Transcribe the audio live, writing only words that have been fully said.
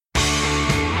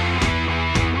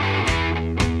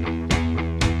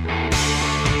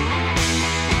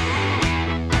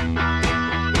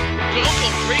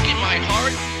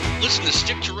listen to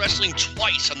Stick to Wrestling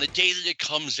twice on the day that it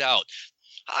comes out.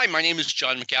 Hi, my name is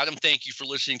John McAdam. Thank you for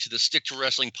listening to the Stick to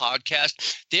Wrestling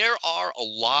podcast. There are a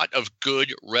lot of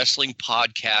good wrestling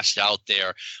podcasts out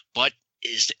there, but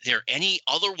is there any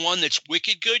other one that's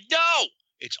wicked good? No!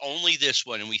 It's only this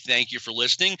one, and we thank you for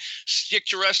listening. Stick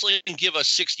to Wrestling and give us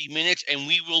 60 minutes, and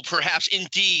we will perhaps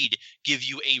indeed give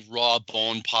you a raw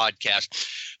bone podcast.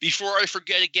 Before I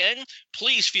forget again,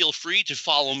 please feel free to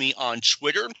follow me on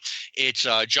Twitter. It's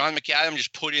John McAdam.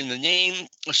 Just put in the name,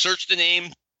 search the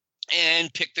name,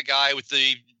 and pick the guy with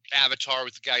the avatar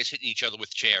with the guys hitting each other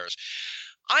with chairs.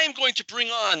 I am going to bring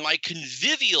on my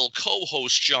convivial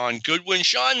co-host, Sean Goodwin.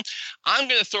 Sean, I'm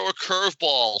going to throw a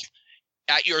curveball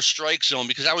at your strike zone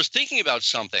because I was thinking about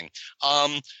something.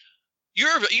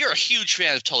 You're a huge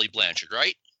fan of Tully Blanchard,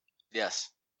 right?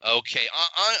 Yes. Okay.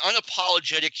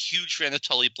 Unapologetic, huge fan of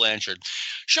Tully Blanchard.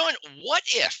 Sean, what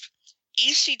if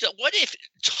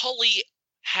Tully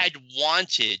had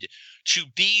wanted to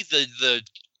be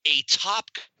a top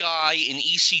guy in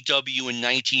ECW in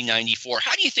 1994?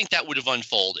 How do you think that would have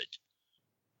unfolded?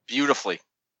 Beautifully.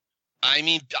 I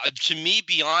mean, to me,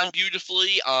 beyond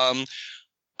beautifully.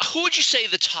 Who would you say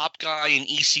the top guy in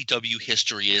ECW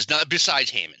history is, not besides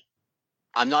Heyman?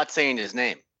 I'm not saying his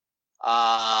name.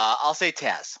 I'll say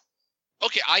Taz.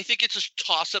 Okay, I think it's a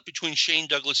toss-up between Shane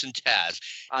Douglas and Taz.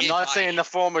 I'm not saying the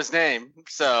former's name,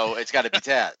 so it's got to be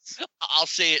Taz. I'll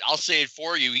say it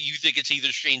for you. You think it's either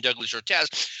Shane Douglas or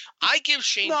Taz. I give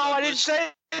Shane No, Douglas... I didn't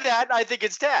say that. I think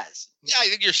it's Taz. Yeah, I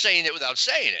think you're saying it without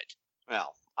saying it.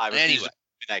 Well, I was anyway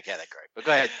in that category, but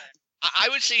go ahead. I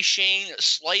would say Shane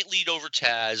slight lead over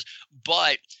Taz,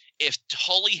 but if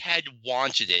Tully had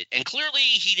wanted it, and clearly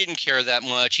he didn't care that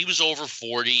much, he was over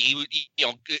 40, he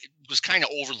was kind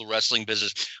of over the wrestling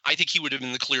business, I think he would have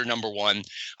been the clear number one.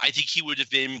 I think he would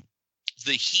have been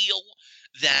the heel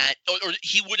that, or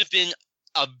he would have been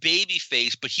a baby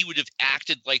face, but he would have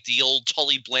acted like the old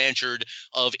Tully Blanchard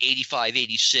of 85,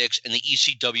 86, and the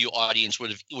ECW audience would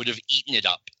have eaten it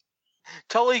up.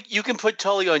 Tully, you can put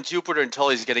Tully on Jupiter and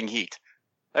Tully's getting heat.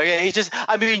 Okay,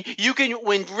 you can,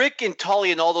 when Rick and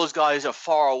Tully and all those guys are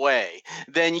far away,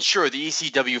 then sure, the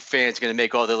ECW fans are going to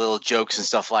make all their little jokes and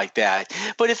stuff like that.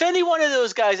 But if any one of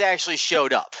those guys actually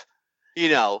showed up,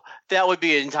 that would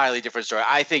be an entirely different story.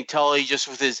 I think Tully,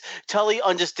 Tully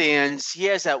understands, he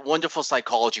has that wonderful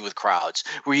psychology with crowds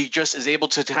where he just is able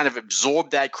to kind of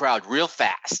absorb that crowd real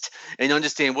fast and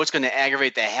understand what's going to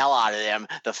aggravate the hell out of them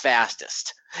the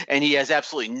fastest. And he has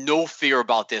absolutely no fear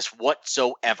about this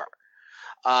whatsoever.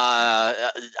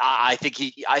 I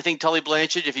think Tully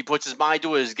Blanchard, if he puts his mind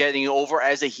to it, is getting over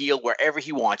as a heel wherever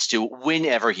he wants to,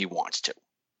 whenever he wants to.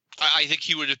 I think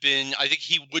he would have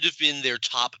been their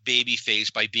top baby face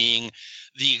by being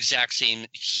the exact same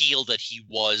heel that he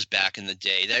was back in the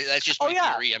day. That's just my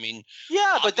theory. I mean,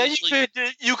 yeah, but then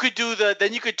you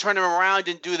could turn him around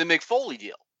and do the Mick Foley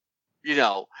deal.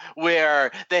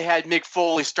 Where they had Mick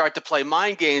Foley start to play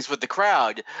mind games with the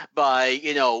crowd by,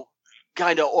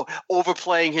 kind of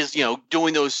overplaying his,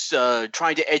 doing those,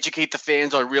 trying to educate the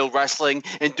fans on real wrestling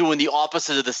and doing the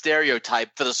opposite of the stereotype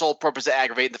for the sole purpose of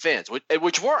aggravating the fans,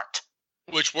 which worked.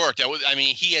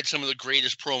 He had some of the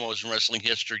greatest promos in wrestling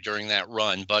history during that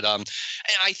run. But and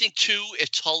I think, too,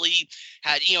 if Tully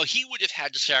had, he would have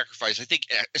had to sacrifice. I think,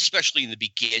 especially in the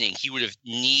beginning, he would have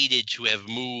needed to have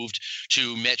moved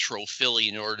to Metro Philly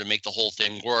in order to make the whole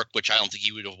thing work, which I don't think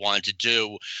he would have wanted to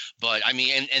do. But, I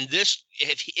mean, and this,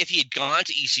 if he had gone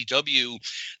to ECW,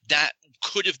 that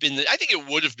could have been I think it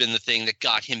would have been the thing that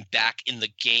got him back in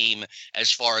the game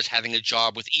as far as having a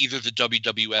job with either the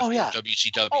WWF or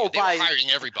WCW. They were hiring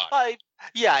everybody.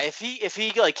 If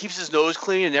he like keeps his nose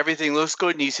clean and everything looks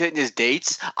good and he's hitting his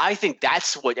dates, I think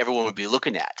that's what everyone would be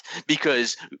looking at,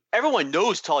 because everyone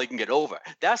knows Tully can get over.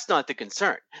 That's not the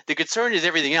concern. The concern is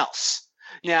everything else.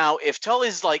 Now, if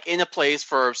Tully's like in a place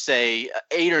for, say,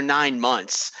 8 or 9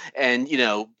 months and,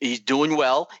 he's doing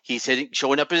well, he's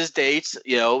showing up at his dates,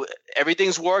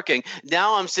 everything's working.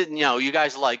 Now I'm sitting, you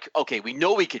guys are like, okay, we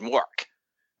know he can work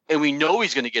and we know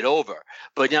he's going to get over.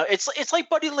 But now it's like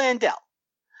Buddy Landel.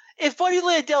 If Buddy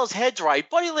Landel's head's right,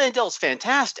 Buddy Landel's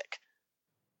fantastic.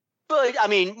 But,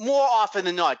 more often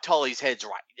than not, Tully's head's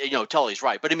right. Tully's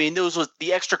right. But, the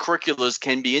extracurriculars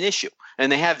can be an issue,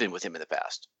 and they have been with him in the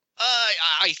past.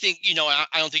 I think, I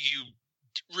don't think you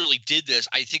really did this.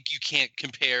 I think you can't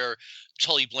compare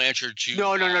Tully Blanchard to...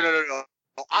 No.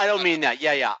 I don't mean that.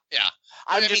 Yeah. Yeah.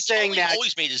 I'm just saying Tully that...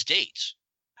 always made his dates.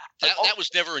 That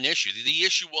was never an issue. The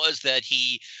issue was that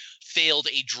he failed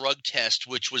a drug test,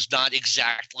 which was not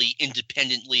exactly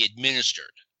independently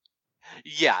administered.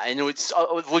 Yeah, and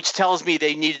which tells me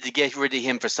they needed to get rid of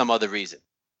him for some other reason.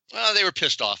 Well, they were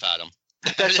pissed off at him.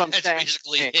 That's what I'm That's saying.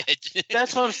 basically it.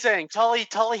 That's what I'm saying. Tully.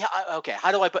 Okay,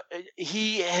 how do I put?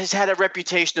 He has had a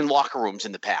reputation in locker rooms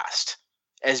in the past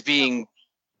as being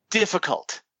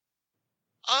difficult.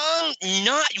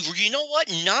 Not you know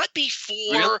what? Not before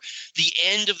Really? the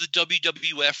end of the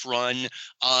WWF run,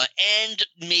 and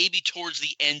maybe towards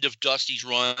the end of Dusty's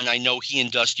run. I know he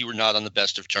and Dusty were not on the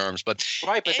best of terms, but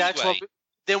Right, but that's what. anyway,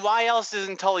 Then why else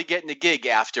isn't Tully getting a gig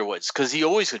afterwards? Because he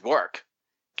always could work.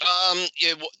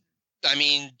 I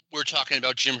mean, we're talking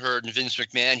about Jim Herd and Vince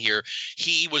McMahon here.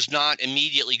 He was not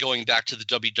immediately going back to the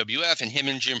WWF, and him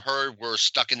and Jim Herd were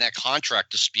stuck in that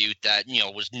contract dispute that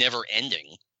was never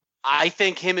ending. I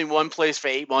think him in one place for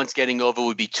 8 months getting over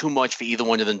would be too much for either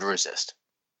one of them to resist.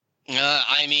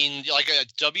 I mean, like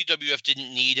WWF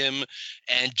didn't need him,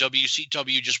 and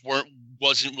WCW just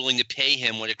wasn't willing to pay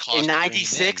him what it cost. In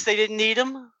 '96, they didn't need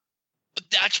him.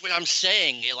 That's what I'm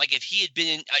saying. Like, if he had been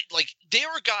in, there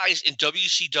were guys in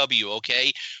WCW,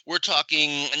 okay? We're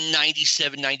talking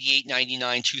 97, 98,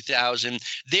 99, 2000.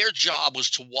 Their job was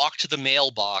to walk to the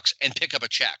mailbox and pick up a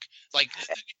check. Like,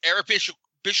 Eric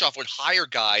Bischoff would hire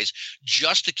guys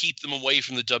just to keep them away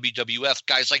from the WWF.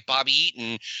 Guys like Bobby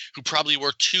Eaton, who probably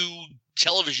worked 2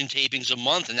 television tapings a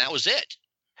month, and that was it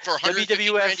for $150,000 a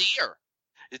year.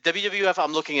 The WWF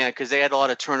I'm looking at because they had a lot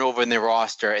of turnover in their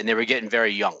roster, and they were getting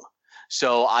very young.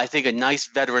 So I think a nice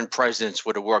veteran presence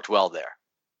would have worked well there.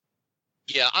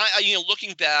 Yeah,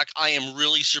 looking back, I am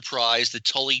really surprised that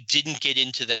Tully didn't get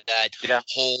into that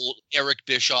whole Eric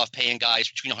Bischoff paying guys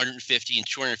between $150 and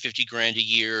 $250,000 a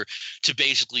year to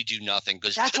basically do nothing.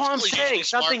 Because that's what I'm saying.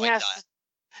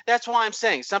 That's why I'm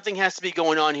saying something has to be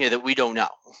going on here that we don't know.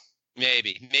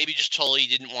 Maybe just Tully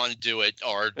didn't want to do it,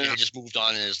 or he just moved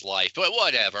on in his life. But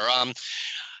whatever.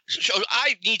 So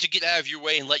I need to get out of your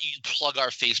way and let you plug our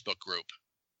Facebook group.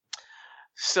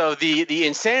 So the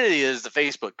insanity is the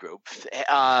Facebook group,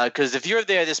 because if you're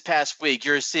there this past week,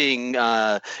 you're seeing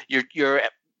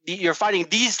you're finding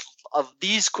these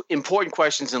important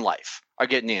questions in life are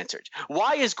getting answered.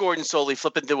 Why is Gordon Solie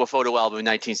flipping through a photo album in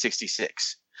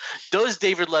 1966? Does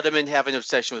David Letterman have an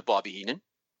obsession with Bobby Heenan?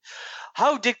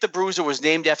 How Dick the Bruiser was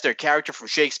named after a character from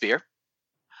Shakespeare?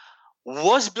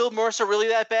 Was Bill Mercer really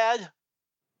that bad?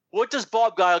 What does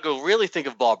Bob Geigel really think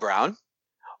of Bob Brown?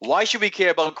 Why should we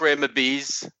care about Grandma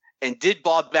Bees? And did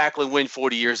Bob Backlund win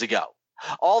 40 years ago?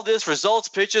 All this, results,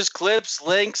 pictures, clips,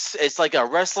 links. It's like a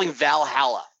wrestling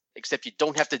Valhalla, except you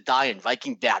don't have to die in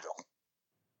Viking battle.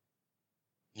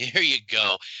 There you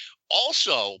go.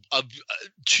 Also,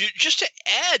 just to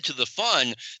add to the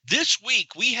fun, this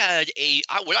week we had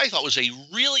what I thought was a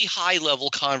really high-level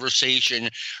conversation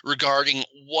regarding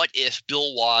what if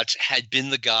Bill Watts had been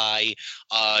the guy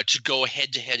to go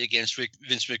head-to-head against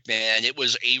Vince McMahon. It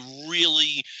was a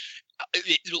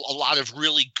lot of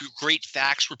really great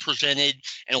facts were presented,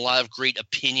 and a lot of great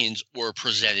opinions were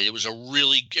presented. It was a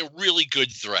really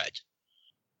good thread.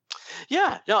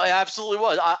 Yeah, no, it absolutely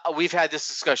was. We've had this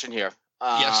discussion here.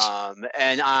 Yes.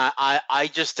 And I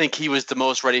just think he was the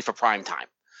most ready for prime time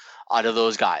out of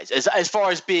those guys. As far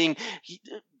as being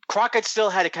Crockett still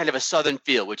had a kind of a southern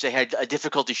feel, which they had a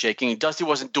difficulty shaking. Dusty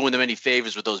wasn't doing them any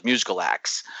favors with those musical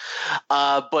acts.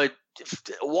 But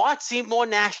Watts seemed more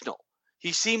national.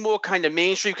 He seemed more kind of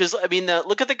mainstream because, I mean,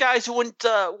 look at the guys who went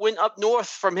up north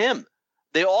from him.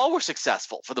 They all were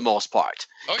successful for the most part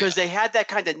because they had that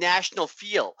kind of national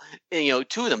feel,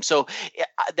 to them. So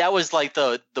that was like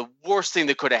the worst thing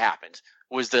that could have happened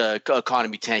was the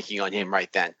economy tanking on him right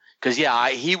then. Because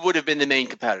he would have been the main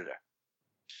competitor.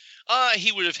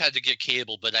 He would have had to get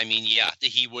cable, but I mean,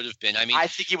 he would have been. I mean, I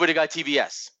think he would have got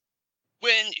TBS.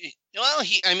 He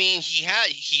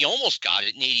almost got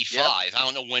it in '85. Yep. I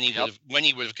don't know when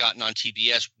he would have gotten on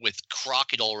TBS with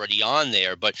Crockett already on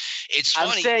there, but it's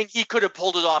funny. I'm saying he could have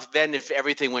pulled it off then if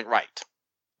everything went right.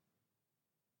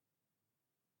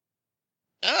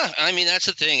 I mean, that's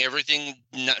the thing.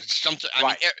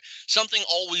 Something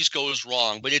always goes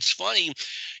wrong, but it's funny.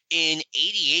 In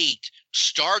 '88,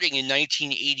 starting in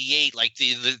 1988, like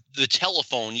the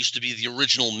telephone used to be the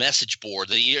original message board,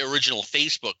 the original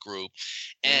Facebook group,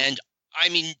 and I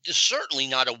mean, certainly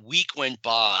not a week went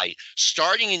by,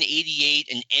 starting in '88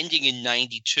 and ending in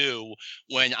 '92,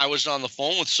 when I was on the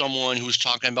phone with someone who was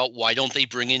talking about why don't they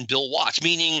bring in Bill Watts,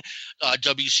 meaning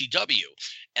WCW.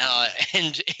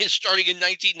 And starting in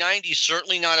 1990,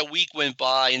 certainly not a week went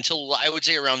by until I would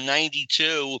say around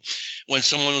 92 when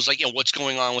someone was like, what's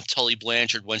going on with Tully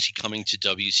Blanchard? When's he coming to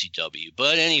WCW?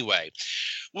 But anyway,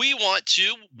 we want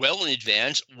to, well in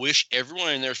advance, wish everyone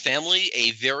and their family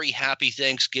a very happy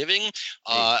Thanksgiving.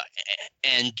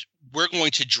 And we're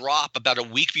going to drop about a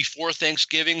week before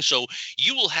Thanksgiving. So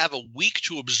you will have a week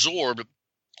to absorb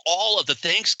all of the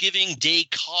Thanksgiving Day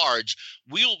cards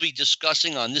we will be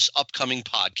discussing on this upcoming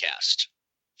podcast.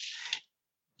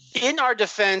 In our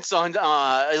defense, on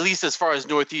at least as far as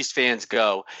Northeast fans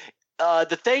go,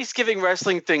 the Thanksgiving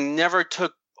wrestling thing never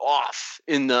took off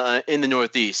in the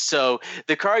Northeast. So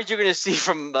the cards you're going to see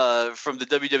from the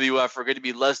WWF are going to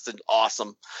be less than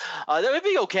awesome. That would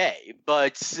be okay,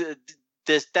 but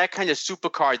that kind of super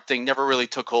card thing never really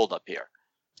took hold up here.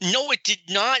 No, it did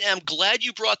not. I'm glad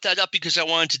you brought that up because I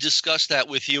wanted to discuss that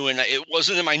with you, and it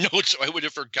wasn't in my notes, so I would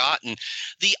have forgotten.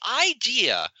 The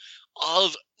idea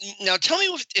of – now tell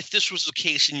me if this was the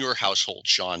case in your household,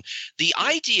 Sean. The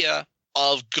idea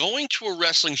of going to a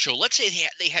wrestling show, let's say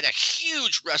they had a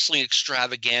huge wrestling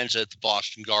extravaganza at the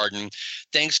Boston Garden,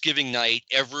 Thanksgiving night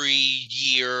every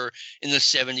year in the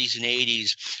 70s and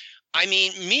 80s. I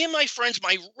mean, me and my friends,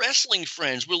 my wrestling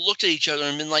friends, we looked at each other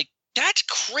and been like, that's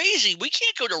crazy. We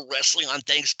can't go to wrestling on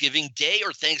Thanksgiving Day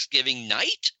or Thanksgiving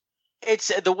night. It's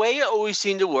the way it always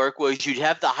seemed to work was you'd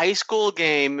have the high school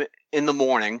game in the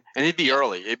morning, and it'd be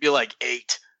early. It'd be like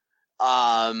 8.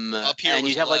 Up here and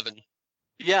was you'd have 11.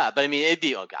 Yeah, but I mean, it'd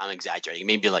be, I'm exaggerating,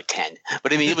 maybe like 10.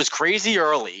 But I mean, it was crazy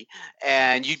early,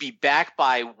 and you'd be back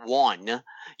by 1.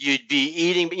 You'd be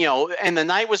eating, and the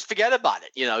night was forget about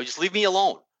it. Just leave me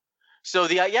alone. So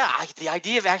the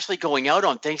idea of actually going out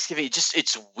on Thanksgiving,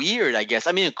 it's weird, I guess.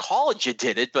 I mean, in college you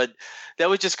did it, but that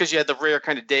was just because you had the rare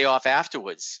kind of day off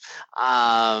afterwards.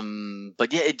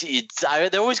 But yeah,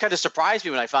 they always kind of surprised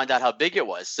me when I found out how big it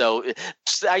was. So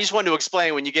I just wanted to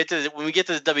explain when we get to the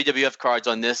WWF cards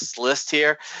on this list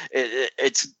here,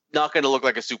 it's not going to look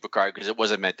like a super card because it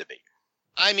wasn't meant to be.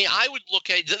 I mean, I would look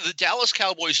at the Dallas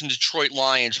Cowboys and Detroit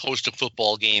Lions host a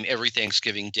football game every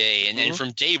Thanksgiving Day. And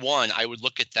from day one, I would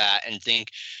look at that and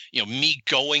think, me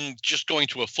going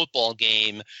to a football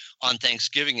game on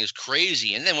Thanksgiving is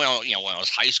crazy. And then when I was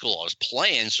high school, I was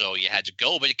playing, so you had to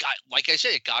go. But it got, like I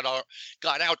said, it got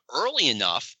out early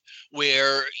enough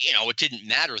where, it didn't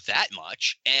matter that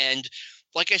much. And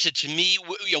like I said, to me,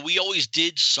 we always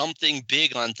did something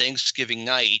big on Thanksgiving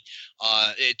night.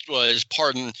 It was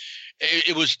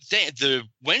the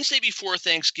Wednesday before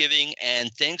Thanksgiving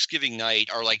and Thanksgiving night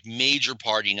are like major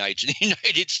party nights in the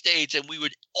United States, and we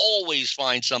would always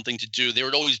find something to do. There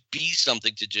would always be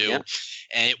something to do,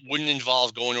 and it wouldn't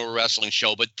involve going to a wrestling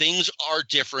show. But things are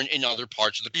different in other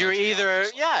parts of the country.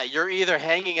 You're either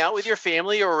hanging out with your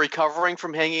family or recovering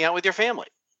from hanging out with your family.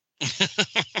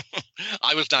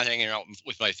 I was not hanging out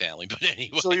with my family, but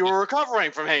anyway. So you were recovering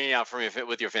from hanging out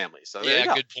with your family. So there you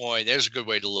go. Good point. There's a good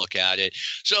way to look at it.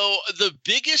 So the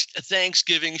biggest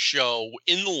Thanksgiving show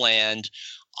in the land,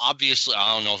 obviously,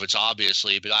 I don't know if it's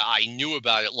obviously, but I knew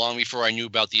about it long before I knew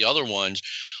about the other ones,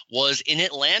 was in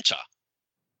Atlanta.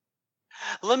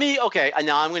 Okay,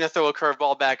 now I'm going to throw a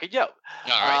curveball back at you. All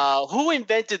right. Who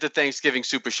invented the Thanksgiving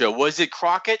Super Show? Was it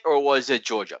Crockett or was it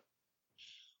Georgia?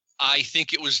 I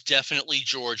think it was definitely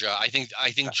Georgia. I think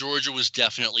Georgia was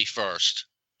definitely first.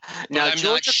 Now I'm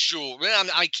not sure.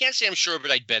 I can't say I'm sure,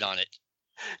 but I'd bet on it.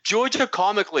 Georgia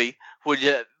comically would,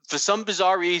 for some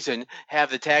bizarre reason, have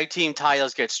the tag team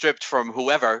titles get stripped from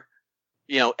whoever.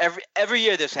 Every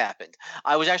year this happened.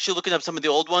 I was actually looking up some of the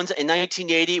old ones. In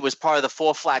 1980, it was part of the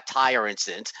 4-flat tire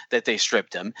incident that they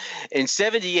stripped him. In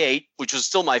 78, which was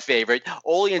still my favorite,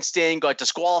 Ole and Stan got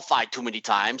disqualified too many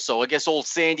times, so I guess old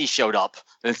Sandy showed up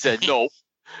and said no.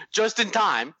 Just in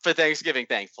time for Thanksgiving,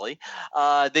 thankfully.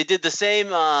 They did the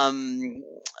same, and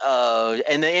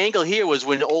the angle here was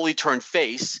when Ole turned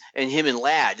face and him and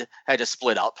Ladd had to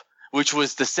split up, which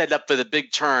was the setup for the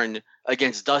big turn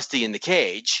against Dusty in the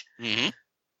cage. Mm-hmm.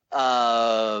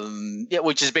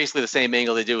 Which is basically the same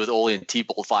angle they did with Ole and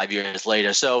T-Bolt 5 years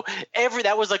later. So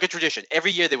that was like a tradition.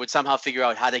 Every year they would somehow figure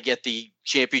out how to get the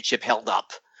championship held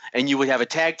up, and you would have a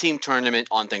tag team tournament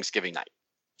on Thanksgiving night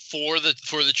for the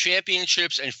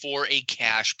championships and for a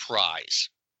cash prize.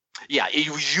 Yeah, it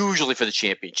was usually for the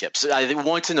championships. I think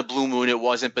once in a blue moon it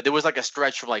wasn't, but there was like a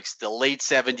stretch from like the late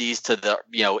 70s to the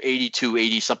 82,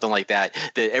 80, something like that.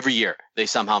 That every year they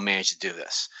somehow managed to do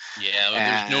this. Yeah,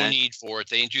 there's no need for it.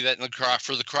 They didn't do that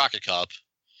for the Crockett Cup.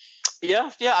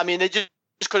 Yeah. I mean, they just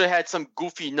could have had some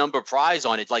goofy number prize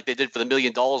on it, like they did for the $1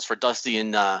 million for Dusty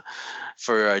and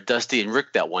Dusty and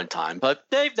Rick that one time. But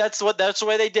that's the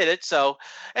way they did it. So,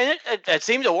 and it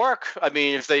seemed to work. I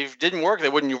mean, if they didn't work, they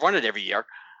wouldn't run it every year.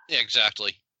 Yeah,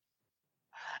 exactly.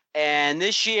 And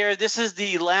this year, this is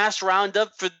the last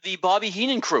roundup for the Bobby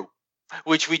Heenan crew,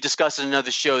 which we discussed in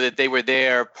another show that they were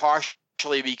there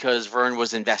partially because Vern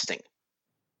was investing.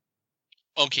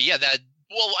 Okay, yeah,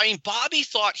 well, I mean, Bobby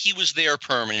thought he was there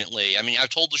permanently. I mean, I've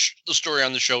told the story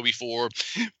on the show before.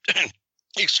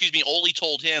 Excuse me, Ole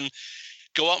told him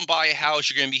go out and buy a house.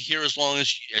 You're going to be here as long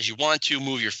as you want to.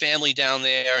 Move your family down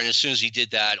there. And as soon as he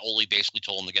did that, Ole basically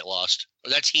told him to get lost.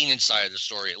 That's Heenan's side of the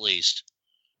story, at least.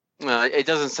 It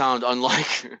doesn't sound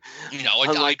unlike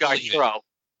unlike our hero.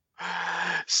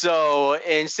 So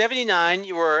in '79,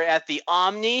 you were at the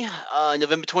Omni,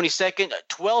 November 22nd,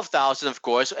 12,000, of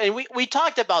course. And we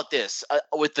talked about this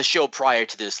with the show prior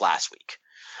to this last week.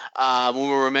 When we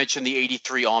were mentioning the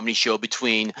 '83 Omni show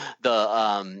between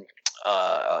the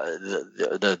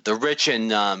Rich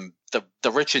and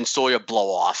the Rich and Sawyer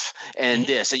blow off and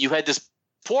this, and you had this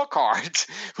poor card,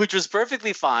 which was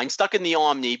perfectly fine, stuck in the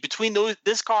Omni between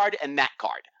this card and that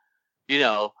card.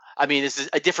 I mean, this is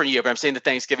a different year, but I'm saying the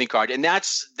Thanksgiving card, and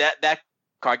that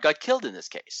card got killed in this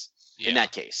case. Yeah. In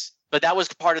that case, but that was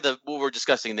part of what we're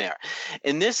discussing there.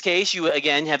 In this case, you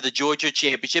again have the Georgia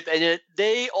Championship, and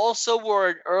they also were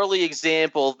an early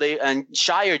example. And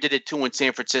Shire did it too in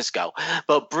San Francisco,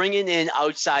 but bringing in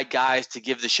outside guys to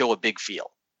give the show a big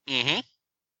feel. Mm-hmm.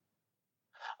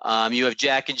 You have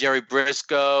Jack and Jerry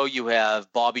Briscoe. You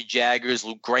have Bobby Jaggers,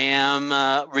 Luke Graham,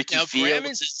 Ricky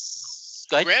Fields.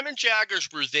 Graham and Jaggers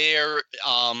were there.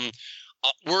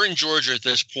 We're in Georgia at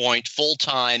this point, full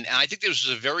time, and I think this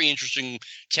was a very interesting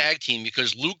tag team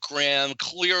because Luke Graham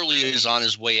clearly is on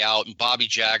his way out, and Bobby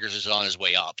Jaggers is on his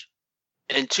way up.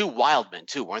 And two Wildmen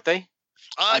too, weren't they?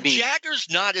 Jaggers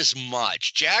not as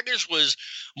much. Jaggers was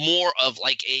more of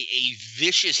like a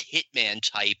vicious hitman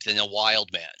type than a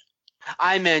wild man.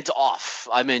 I meant off.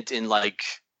 I meant in like.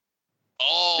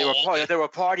 Oh, they were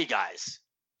party guys.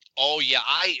 Oh, yeah.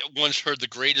 I once heard the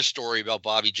greatest story about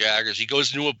Bobby Jaggers. He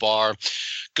goes into a bar,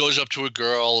 goes up to a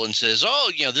girl and says,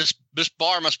 this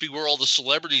bar must be where all the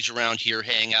celebrities around here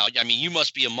hang out. I mean, you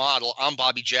must be a model. I'm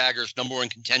Bobby Jaggers, #1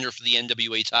 contender for the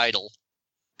NWA title.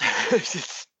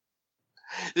 This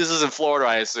is in Florida,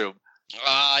 I assume.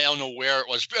 I don't know where it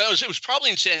was. It was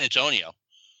probably in San Antonio.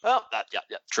 Well, yeah,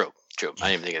 true. I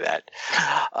didn't even think of that.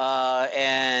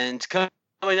 And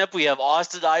coming up, we have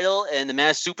Austin Idol and the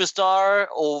Masked Superstar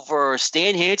over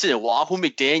Stan Hansen and Wahoo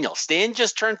McDaniel. Stan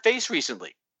just turned face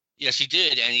recently. Yes, he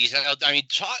did. And he's, I mean,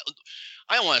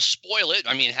 I don't want to spoil it.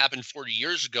 I mean, it happened 40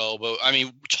 years ago. But, I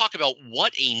mean, talk about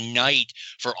what a night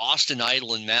for Austin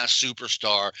Idol and Masked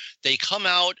Superstar. They come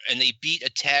out and they beat a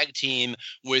tag team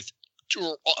with,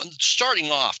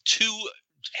 starting off, two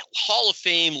Hall of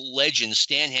Fame legends,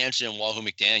 Stan Hansen and Wahoo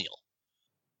McDaniel.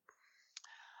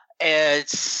 And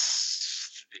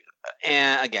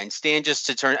again, Stan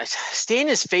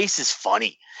his face is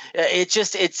funny.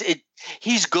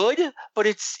 He's good, but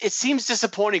it seems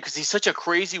disappointing because he's such a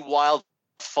crazy, wild,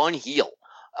 fun heel.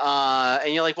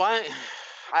 And you're like, why?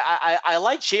 I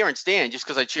like cheering Stan just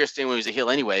because I cheer Stan when he was a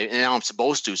heel anyway, and now I'm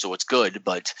supposed to, so it's good.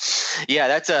 But yeah,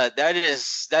 that's a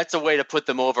way to put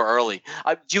them over early.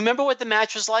 Do you remember what the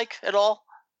match was like at all?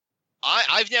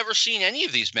 I've never seen any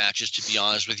of these matches, to be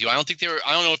honest with you. I don't think they were.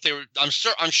 I don't know if they were. I'm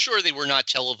sure they were not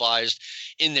televised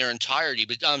in their entirety.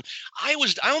 But I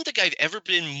don't think I've ever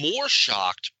been more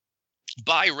shocked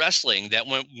by wrestling that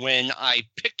when I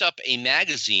picked up a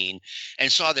magazine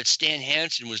and saw that Stan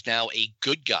Hansen was now a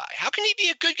good guy. How can he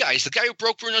be a good guy? He's the guy who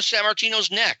broke Bruno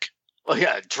Sammartino's neck. Well,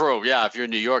 yeah, true. Yeah, if you're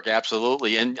in New York,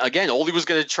 absolutely. And again, Ole was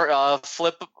going to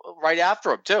flip right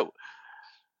after him too.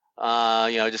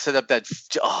 To set up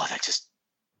it's all.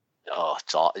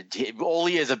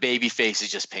 Ole as a baby face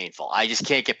is just painful. I just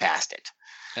can't get past it.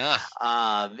 Yeah.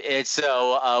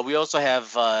 We also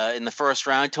have in the first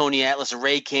round Tony Atlas and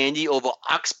Ray Candy over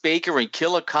Ox Baker and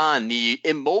Killer Khan, the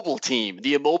Immobile team,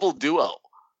 the Immobile duo.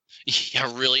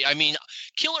 Yeah, really. I mean,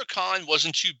 Killer Khan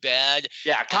wasn't too bad.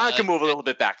 Yeah, Khan can move a little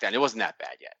bit back then. It wasn't that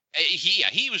bad yet.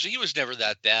 He was never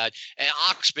that bad. And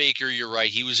Ox Baker, you're right,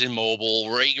 he was immobile.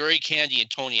 Ray Candy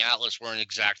and Tony Atlas weren't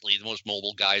exactly the most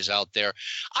mobile guys out there.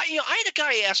 I had a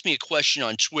guy ask me a question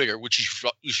on Twitter, which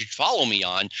you should follow me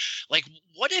on. Like,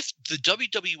 what if the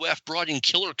WWF brought in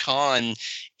Killer Khan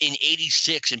in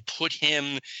 '86 and put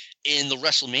him in the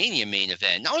WrestleMania main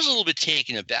event? And I was a little bit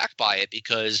taken aback by it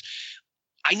because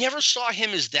I never saw him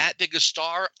as that big a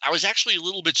star. I was actually a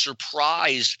little bit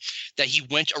surprised that he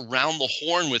went around the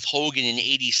horn with Hogan in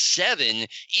 '87,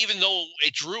 even though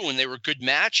it drew and they were good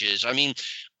matches. I mean,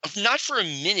 not for a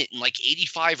minute in like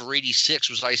 '85 or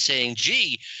 '86 was I saying,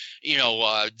 gee, the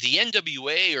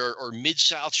NWA or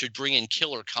Mid-South should bring in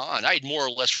Killer Khan. I had more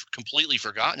or less completely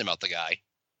forgotten about the guy.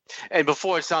 And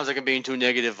before it sounds like I'm being too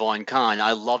negative on Khan,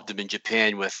 I loved him in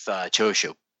Japan with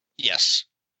Choshu. Yes.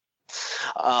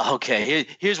 Okay,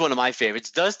 here's one of my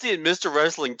favorites. Dusty and Mr.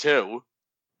 Wrestling 2,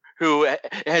 who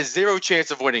has zero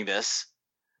chance of winning this.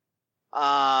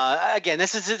 Again,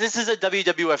 this is a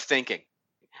WWF thinking.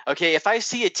 Okay, if I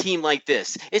see a team like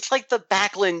this, it's like the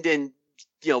Backlund and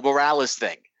Morales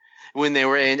thing when they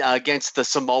were in against the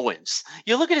Samoans.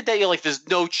 You look at that, you're like, there's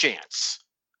no chance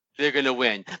they're going to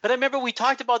win. But I remember we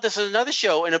talked about this in another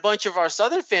show, and a bunch of our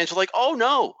Southern fans were like, oh,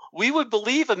 no, we would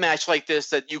believe a match like this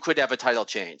that you could have a title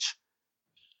change.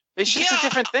 It's just a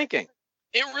different thinking.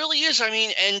 It really is. I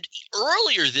mean, and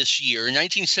earlier this year, in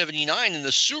 1979, in the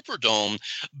Superdome,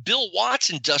 Bill Watts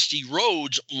and Dusty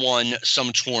Rhodes won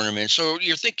some tournament. So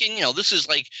you're thinking, this is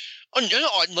like, oh,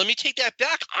 no, let me take that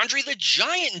back. Andre the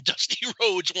Giant and Dusty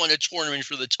Rhodes won a tournament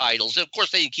for the titles. Of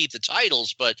course, they didn't keep the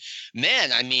titles, but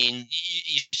man, I mean,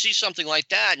 you see something like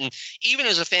that. And even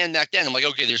as a fan back then, I'm like,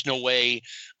 okay, there's no way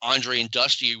Andre and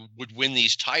Dusty would win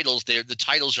these titles. The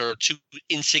titles are too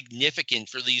insignificant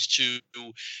for these two,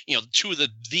 two of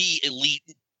the elite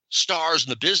stars in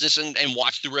the business, and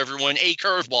watched through everyone a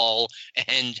curveball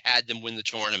and had them win the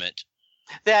tournament.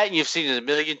 That, and you've seen it a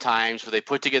million times where they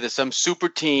put together some super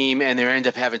team and they end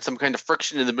up having some kind of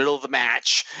friction in the middle of the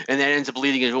match, and that ends up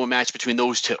leading into a match between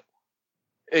those two.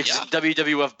 It's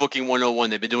WWF Booking 101.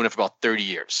 They've been doing it for about 30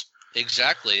 years.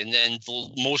 Exactly. And then the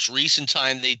most recent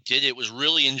time they did it was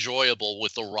really enjoyable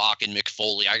with The Rock and Mick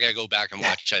Foley. I got to go back and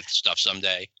watch that stuff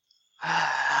someday.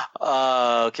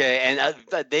 Okay. And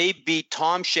they beat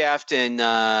Tom Shaft and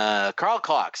Carl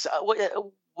Cox.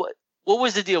 What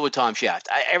was the deal with Tom Shaft?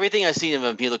 Everything I've seen of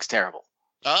him, he looks terrible.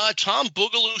 Tom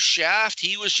Boogaloo Shaft,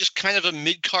 he was just kind of a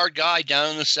mid-card guy down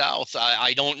in the South.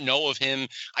 I don't know of him.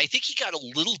 I think he got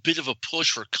a little bit of a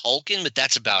push for Culkin, but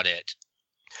that's about it.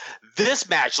 This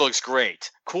match looks great.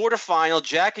 Quarterfinal,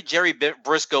 Jack and Jerry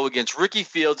Briscoe against Ricky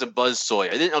Fields and Buzz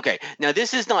Sawyer. Okay, now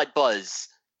this is not Buzz,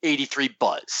 83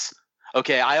 Buzz.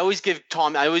 Okay, I always give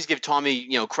Tommy,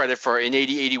 credit for in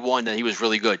 80-81 that he was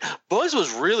really good. Buzz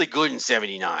was really good in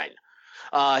 79.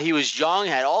 He was young,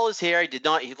 had all his hair.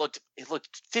 He looked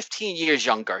 15 years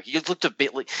younger. He looked a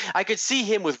bit like, I could see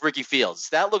him with Ricky Fields.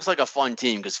 That looks like a fun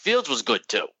team because Fields was good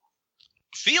too.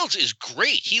 Fields is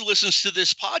great. He listens to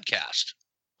this podcast.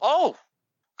 Oh,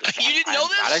 you didn't know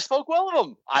this? I spoke well of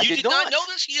him. You did not know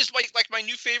this? He is like my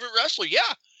new favorite wrestler. Yeah.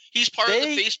 He's part of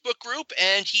the Facebook group,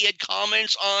 and he had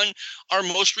comments on our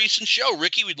most recent show.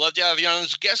 Ricky, we'd love to have you on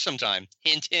as a guest sometime.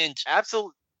 Hint, hint.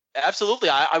 Absolutely.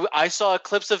 I saw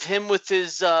clips of him with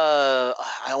his, I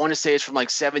want to say it's from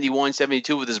like 71,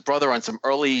 72 with his brother on some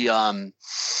early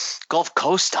Gulf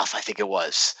Coast stuff, I think it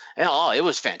was. And, it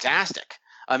was fantastic.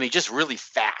 I mean, just really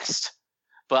fast.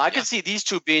 But I could see these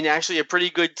two being actually a pretty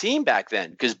good team back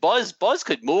then because Buzz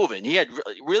could move, and he had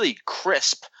really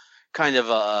crisp kind of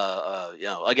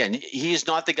again, he's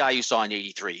not the guy you saw in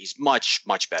 83. He's much,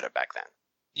 much better back then.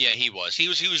 Yeah, he was. He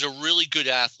was a really good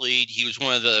athlete. He was from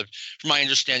my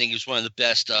understanding, he was one of the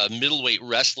best middleweight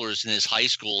wrestlers in his high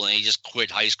school, and he just quit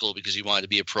high school because he wanted to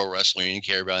be a pro wrestler. He didn't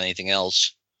care about anything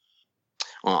else.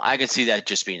 Well, I could see that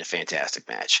just being a fantastic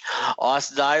match.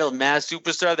 Austin Idol, Mass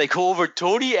Superstar, they go over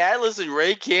Tony Atlas and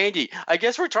Ray Candy. I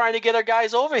guess we're trying to get our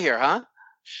guys over here, huh?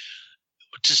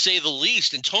 To say the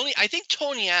least. And I think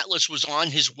Tony Atlas was on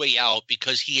his way out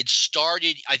because he had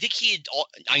started,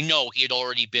 I know he had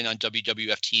already been on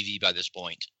WWF TV by this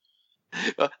point.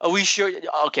 Are we sure?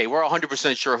 Okay, we're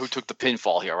 100% sure who took the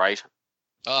pinfall here, right?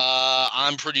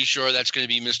 I'm pretty sure that's going to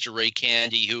be Mr. Ray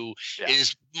Candy, who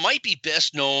might be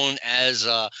best known as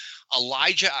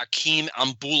Elijah Akeem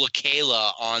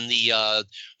Ambulakela on the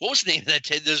what was the name of that?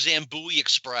 The Zambui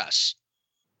Express.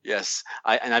 Yes,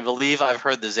 I believe I've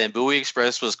heard the Zambui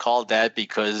Express was called that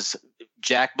because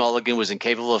Jack Mulligan was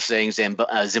incapable of saying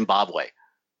Zimbabwe.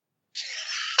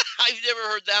 I've never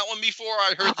heard that one before.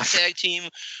 I heard the tag team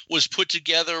was put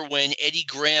together when Eddie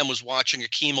Graham was watching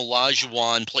Akeem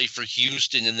Olajuwon play for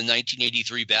Houston in the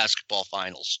 1983 basketball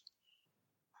finals.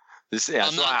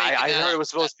 I heard it was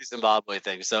supposed to be Zimbabwe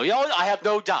thing. So, I have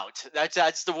no doubt.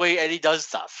 That's the way Eddie does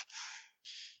stuff.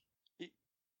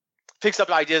 Picks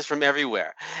up ideas from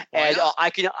everywhere. And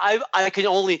I can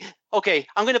only okay,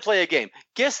 I'm going to play a game.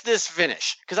 Guess this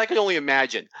finish, because I can only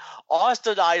imagine.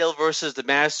 Austin Idol versus the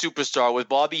Masked Superstar with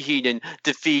Bobby Heenan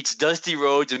defeats Dusty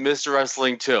Rhodes and Mr.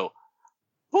 Wrestling 2.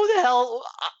 Who the hell?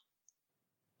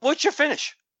 What's your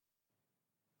finish?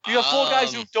 You have four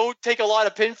guys who don't take a lot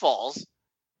of pinfalls.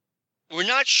 We're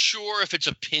not sure if it's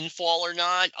a pinfall or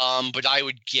not, but I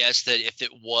would guess that if it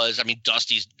was, I mean,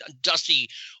 Dusty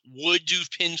would do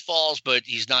pinfalls, but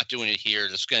he's not doing it here.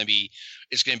 It's going to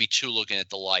be two looking at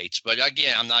the lights. But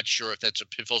again, I'm not sure if that's a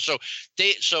pinfall.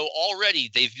 So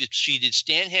already they've defeated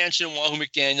Stan Hansen, Wahoo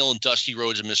McDaniel, and Dusty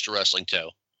Rhodes and Mr. Wrestling 2.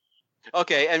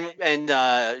 Okay, and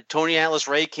Tony Atlas,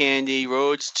 Ray Candy,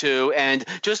 Rhodes 2, and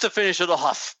just to finish it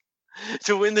off,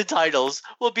 to win the titles,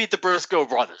 we'll beat the Briscoe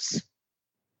brothers.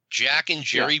 Jack and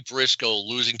Jerry Briscoe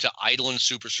losing to Idol and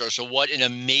Superstar. So what an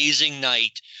amazing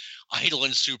night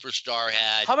Idolin Superstar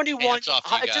had. How many won? Hats off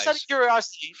to you guys. Just out of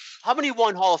curiosity, how many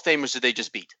one Hall of Famers did they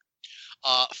just beat?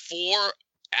 4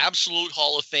 absolute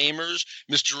Hall of Famers.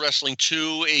 Mr. Wrestling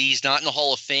 2, he's not in the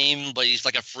Hall of Fame, but he's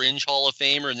like a fringe Hall of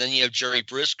Famer. And then you have Jerry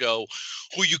Briscoe,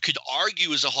 who you could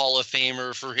argue is a Hall of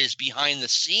Famer for his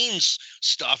behind-the-scenes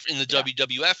stuff in the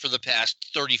WWF for the past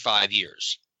 35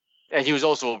 years. And he was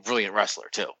also a brilliant wrestler,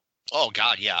 too. Oh,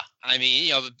 God, yeah. I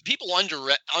mean, people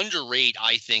underrate,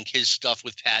 I think, his stuff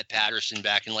with Pat Patterson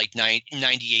back in like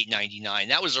 98, 99.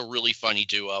 That was a really funny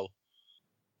duo.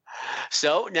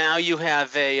 So now you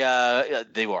have now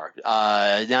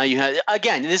you have,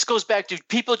 again, this goes back to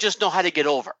people just know how to get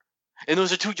over. And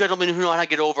those are two gentlemen who know how to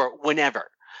get over whenever.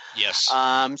 Yes.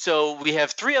 So we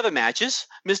have 3 other matches.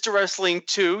 Mr. Wrestling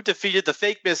 2 defeated the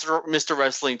fake Mr.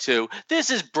 Wrestling 2. This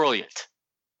is brilliant.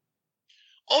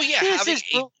 Oh, yeah.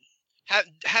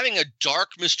 Having a dark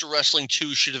Mr. Wrestling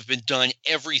 2 should have been done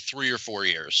every 3 or 4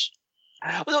 years.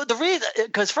 Well, the reason,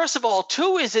 because first of all,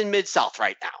 2 is in Mid-South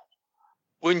right now,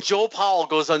 when Joe Powell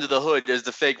goes under the hood as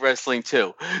the fake Wrestling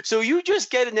 2. So you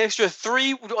just get an extra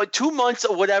 2 months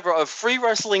or whatever of free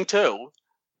Wrestling 2,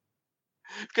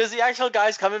 because the actual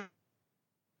guy's coming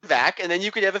back, and then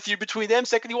you could have a feud between them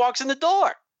second he walks in the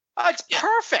door. It's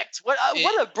perfect. What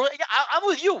a brilliant! I'm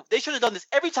with you. They should have done this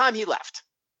every time he left.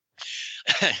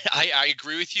 I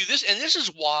agree with you. This is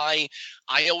why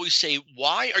I always say,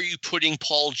 why are you putting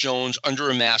Paul Jones under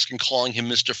a mask and calling him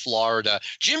Mr. Florida?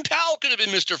 Jim Powell could have been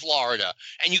Mr. Florida,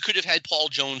 and you could have had Paul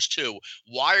Jones too.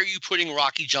 Why are you putting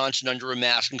Rocky Johnson under a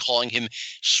mask and calling him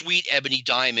Sweet Ebony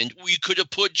Diamond? You could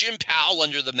have put Jim Powell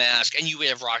under the mask, and you would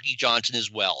have Rocky Johnson as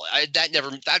well.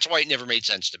 That's why it never made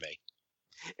sense to me.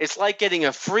 It's like getting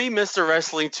a free Mr.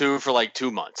 Wrestling 2 for like 2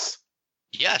 months.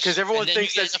 Yes, because everyone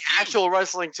thinks that's actual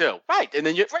wrestling too, right? And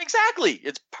then exactly,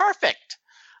 it's perfect.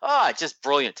 It's just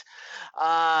brilliant.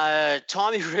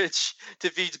 Tommy Rich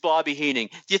defeats Bobby Heenan.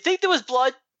 Do you think there was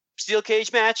blood? Steel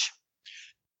cage match?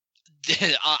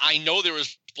 I know there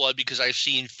was blood because I've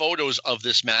seen photos of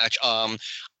this match. I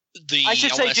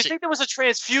should say, do you think there was a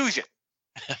transfusion?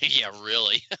 Yeah,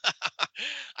 really.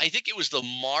 I think it was the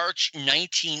March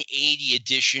 1980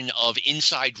 edition of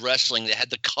Inside Wrestling that had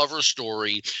the cover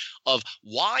story of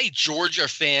why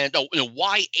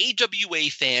why AWA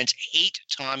fans hate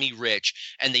Tommy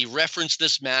Rich, and they reference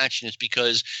this match, and it's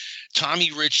because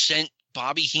Tommy Rich sent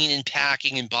Bobby Heenan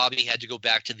packing, and Bobby had to go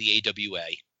back to the AWA.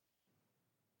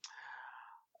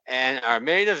 And our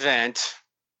main event,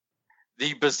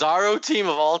 the Bizarro team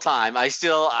of all time. I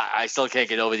still can't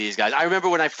get over these guys. I remember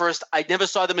when I never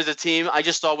saw them as a team. I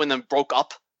just saw when them broke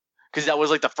up, because that was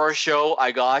like the first show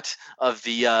I got of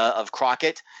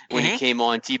Crockett when he came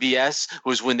on TBS,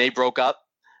 was when they broke up.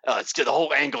 The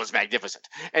whole angle is magnificent.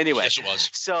 Anyway, yes, it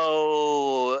was.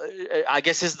 So I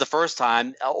guess this is the first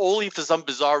time Ole, for some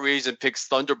bizarre reason, picks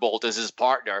Thunderbolt as his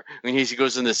partner when he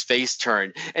goes in this face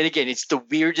turn. And again, it's the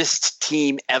weirdest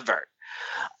team ever.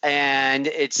 And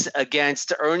it's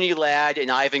against Ernie Ladd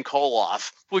and Ivan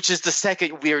Koloff, which is the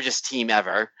second weirdest team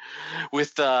ever.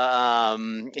 With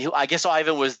I guess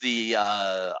Ivan was the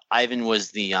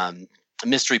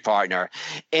mystery partner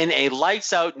in a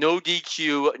lights out, no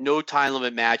DQ, no time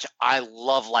limit match. I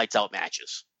love lights out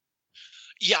matches.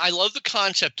 Yeah, I love the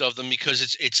concept of them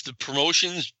because it's the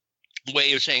promotion's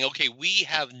way of saying, okay, we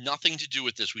have nothing to do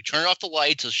with this. We turn off the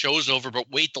lights, the show's over, but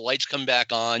wait, the lights come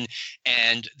back on,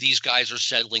 and these guys are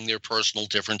settling their personal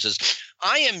differences.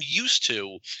 I am used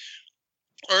to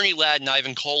Ernie Ladd and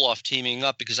Ivan Koloff teaming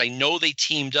up because I know they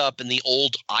teamed up in the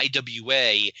old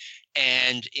IWA,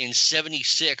 and in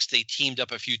 76 they teamed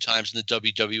up a few times in the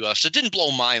WWF, so it didn't blow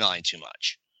my mind too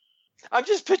much. I'm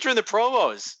just picturing the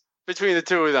promos between the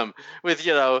two of them with,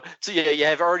 so you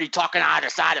have Ernie talking out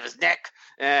the side of his neck,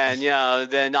 and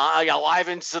then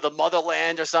Ivan's to the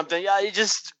motherland or something. Yeah,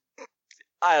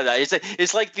 I don't know.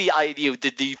 It's like the idea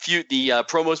the feud, the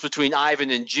promos between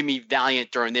Ivan and Jimmy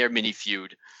Valiant during their mini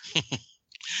feud.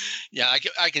 Yeah,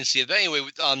 I can see it. But anyway,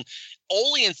 with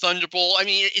Ole and Thunderbolt, I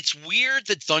mean, it's weird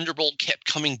that Thunderbolt kept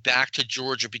coming back to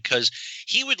Georgia because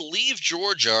he would leave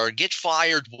Georgia or get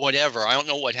fired, whatever. I don't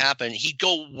know what happened. He'd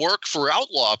go work for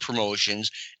Outlaw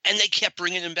Promotions, and they kept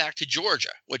bringing him back to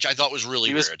Georgia, which I thought was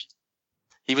really weird.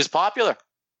 He was popular.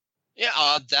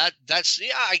 Yeah,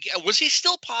 was he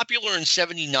still popular in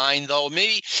 79 though?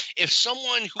 Maybe if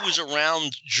someone who was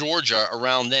around Georgia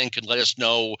around then could let us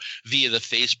know via the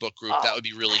Facebook group, that would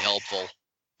be really helpful.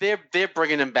 They're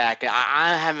bringing him back.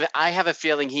 I have a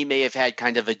feeling he may have had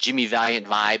kind of a Jimmy Valiant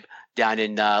vibe down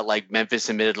in like Memphis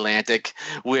and Mid-Atlantic,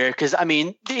 because I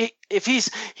mean, if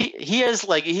he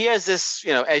has this,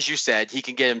 as you said, he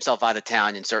can get himself out of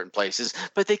town in certain places,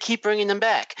 but they keep bringing him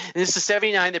back. And this is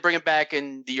 79. They bring him back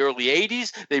in the early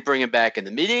 80s. They bring him back in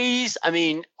the mid 80s. I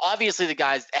mean, obviously the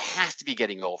guy has to be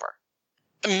getting over.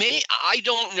 I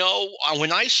don't know.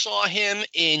 When I saw him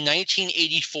in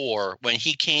 1984, when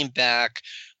he came back,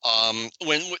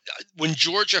 when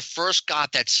Georgia first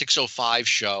got that 605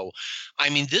 show, I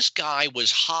mean, this guy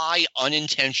was high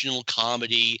unintentional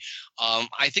comedy.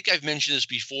 I think I've mentioned this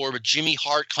before, but Jimmy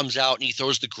Hart comes out and he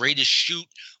throws the greatest shoot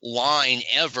line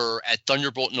ever at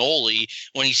Thunderbolt and Ole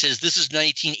when he says, "This is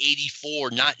 1984,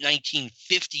 not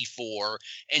 1954."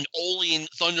 And Ole and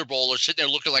Thunderbolt are sitting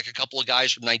there looking like a couple of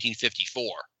guys from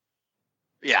 1954.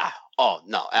 Yeah. Oh,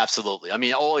 no, absolutely. I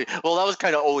mean, Ole, well, that was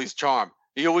kind of Ole's charm.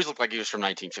 He always looked like he was from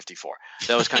 1954.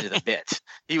 That was kind of the bit.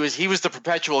 He was the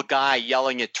perpetual guy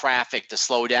yelling at traffic to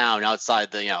slow down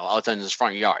outside outside his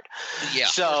front yard. Yeah.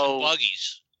 So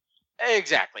buggies.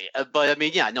 Exactly. But I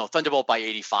mean, yeah, no, Thunderbolt by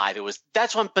 85.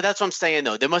 That's what I'm saying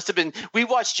though. There must have been, we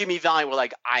watched Jimmy Valiant. We're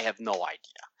like, I have no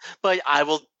idea. But I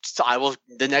will,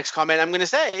 the next comment I'm going to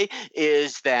say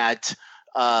is that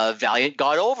Valiant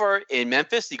got over in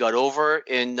Memphis. He got over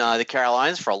in the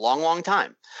Carolinas for a long, long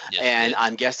time. Yes, and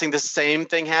I'm guessing the same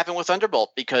thing happened with Thunderbolt,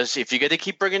 because if you're going to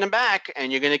keep bringing him back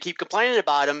and you're going to keep complaining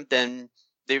about him, then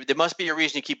there must be a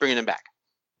reason you keep bringing him back.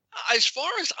 As far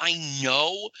as I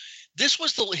know, this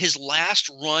was his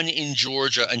last run in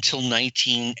Georgia until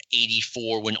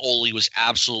 1984, when Ole was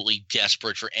absolutely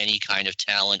desperate for any kind of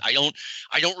talent. I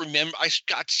don't remember. I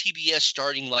got CBS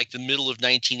starting like the middle of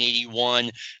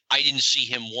 1981. I didn't see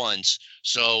him once,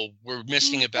 so we're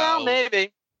missing about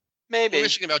maybe we're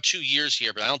missing about 2 years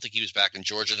here. But I don't think he was back in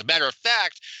Georgia. As a matter of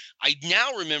fact, I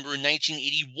now remember in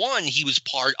 1981 he was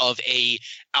part of a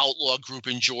outlaw group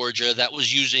in Georgia that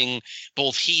was using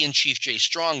both he and Chief Jay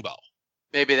Strongbow.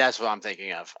 Maybe that's what I'm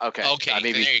thinking of. Okay.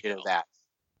 Maybe thinking of that.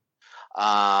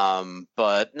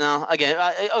 But no, again,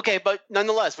 okay. But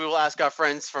nonetheless, we will ask our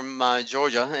friends from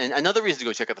Georgia, and another reason to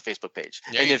go check out the Facebook page.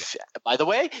 By the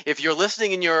way, if you're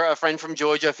listening and you're a friend from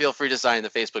Georgia, feel free to sign the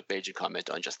Facebook page and comment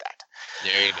on just that.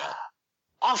 There you go.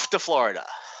 Off to Florida.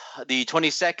 The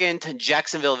 22nd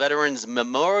Jacksonville Veterans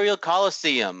Memorial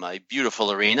Coliseum, a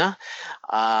beautiful arena.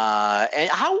 And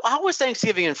how was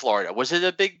Thanksgiving in Florida? Was it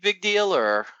a big deal,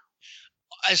 or?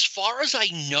 As far as I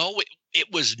know,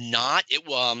 it was not.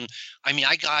 I mean,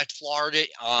 I got Florida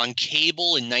on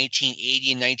cable in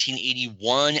 1980 and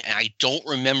 1981, and I don't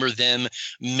remember them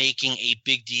making a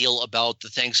big deal about the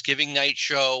Thanksgiving night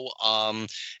show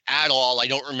at all. I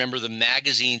don't remember the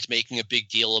magazines making a big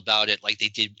deal about it like they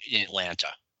did in Atlanta.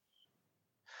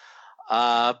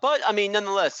 But, I mean,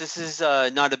 nonetheless, this is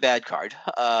not a bad card.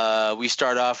 We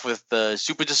start off with the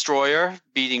Super Destroyer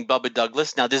beating Bubba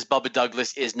Douglas. Now, this Bubba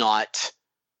Douglas is not,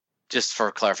 just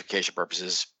for clarification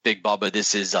purposes, Big Bubba.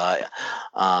 This is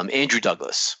Andrew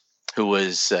Douglas, who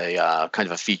was a kind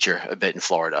of a feature a bit in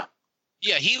Florida.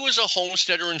 Yeah, he was a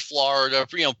homesteader in Florida,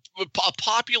 a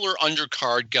popular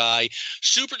undercard guy.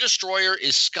 Super Destroyer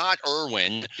is Scott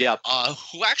Irwin,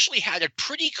 who actually had a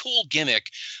pretty cool gimmick.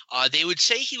 They would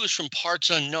say he was from Parts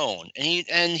Unknown,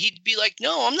 and he'd be like,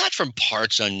 "No, I'm not from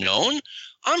Parts Unknown.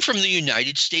 I'm from the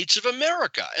United States of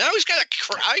America." And I always got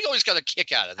a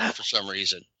kick out of that for some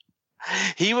reason.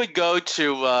 He would go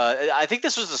to I think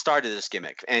this was the start of this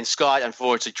gimmick, and Scott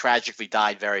unfortunately tragically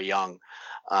died very young.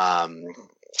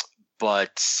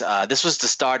 But this was the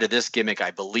start of this gimmick,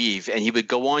 I believe, and he would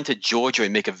go on to Georgia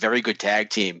and make a very good tag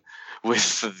team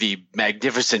with the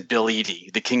magnificent Bill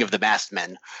Eadie, the king of the masked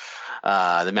men,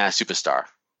 the masked superstar.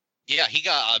 Yeah, he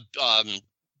got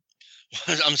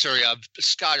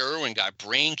Scott Irwin got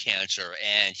brain cancer,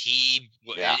 and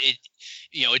it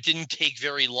didn't take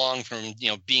very long from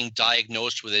being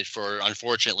diagnosed with it for,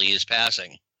 unfortunately, his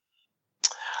passing.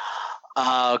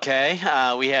 Okay,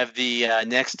 we have the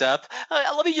next up.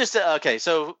 Let me just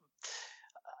so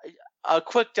a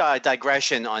quick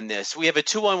digression on this. We have a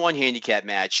 2-on-1 handicap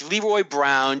match. Leroy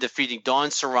Brown defeating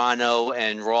Don Serrano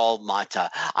and Raul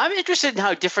Mata. I'm interested in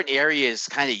how different areas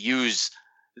kind of use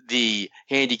the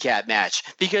handicap match,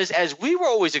 because as we were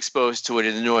always exposed to it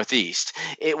in the Northeast,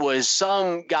 it was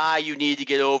some guy you need to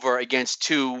get over against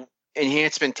two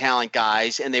enhancement talent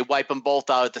guys, and they wipe them both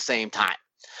out at the same time.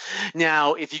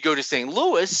 Now, if you go to St.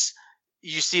 Louis,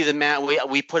 you see the match.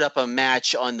 We put up a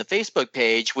match on the Facebook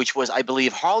page, which was, I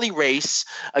believe, Harley Race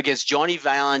against Johnny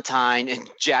Valentine and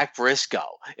Jack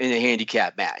Briscoe in a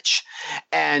handicap match.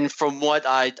 And from what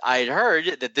I'd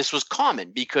heard, that this was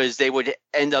common because they would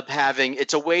end up having –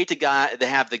 it's a way to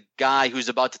have the guy who's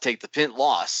about to take the pin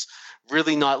loss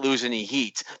really not lose any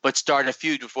heat, but start a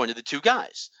feud with one of the two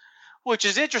guys, which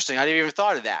is interesting. I didn't even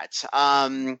thought of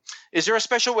that. Is there a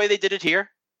special way they did it here?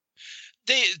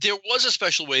 There was a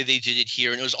special way they did it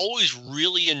here, and it was always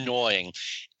really annoying.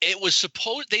 It was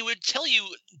they would tell you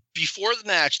before the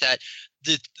match that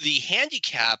the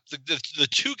handicap, the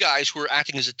two guys who are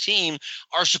acting as a team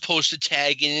are supposed to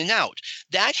tag in and out.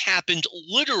 That happened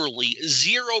literally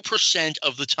 0%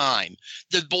 of the time.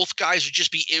 That both guys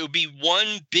it would be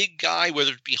one big guy,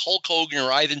 whether it be Hulk Hogan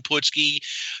or Ivan Putski,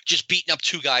 just beating up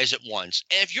two guys at once.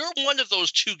 And if you're one of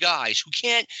those two guys who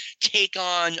can't take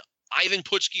on Ivan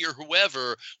Putski or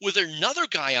whoever with another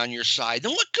guy on your side,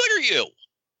 then what good are you?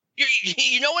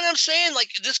 You know what I'm saying?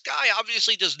 Like, this guy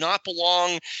obviously does not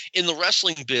belong in the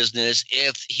wrestling business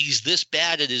if he's this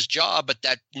bad at his job, but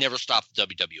that never stopped the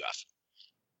WWF.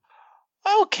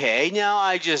 Okay, now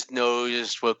I just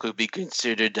noticed what could be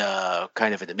considered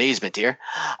kind of an amazement here.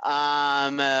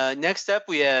 Next up,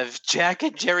 we have Jack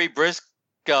and Jerry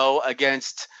Briscoe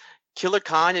against Killer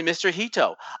Khan and Mr.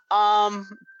 Hito.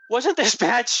 Wasn't this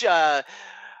match,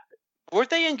 weren't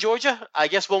they in Georgia? I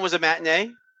guess one was a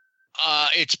matinee.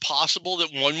 It's possible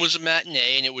that one was a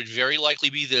matinee, and it would very likely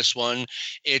be this one.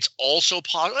 It's also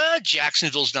possible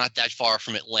Jacksonville's not that far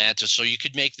from Atlanta, so you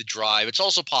could make the drive. It's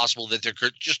also possible that there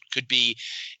could be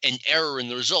an error in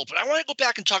the result. But I want to go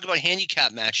back and talk about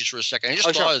handicap matches for a second. I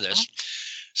just thought of this.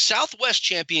 Southwest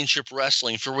Championship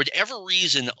Wrestling, for whatever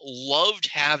reason, loved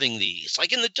having these.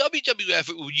 Like in the WWF,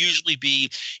 it would usually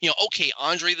be, okay,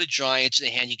 Andre the Giant's in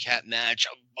a handicap match,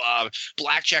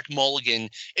 Blackjack Mulligan.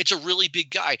 It's a really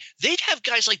big guy. They'd have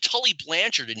guys like Tully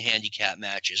Blanchard in handicap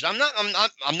matches. I'm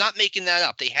not making that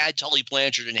up. They had Tully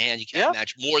Blanchard in a handicap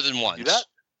match more than once.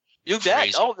 You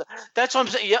bet. Oh, that's what I'm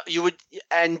saying. Yeah, you would.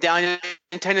 And down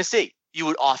in Tennessee, you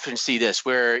would often see this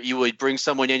where you would bring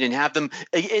someone in and have them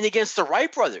in against the Wright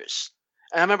brothers.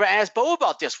 And I remember I asked Bo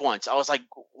about this once. I was like,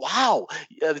 wow,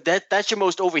 that's your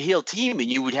most overheeled team, and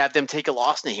you would have them take a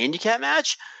loss in a handicap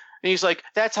match? And he's like,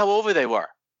 that's how over they were.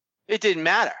 It didn't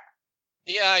matter.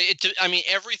 Yeah,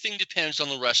 everything depends on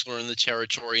the wrestler and the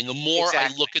territory. And the more I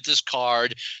look at this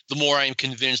card, the more I'm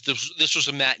convinced this was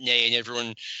a matinee, and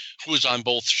everyone who was on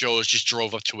both shows just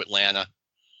drove up to Atlanta.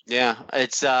 Yeah,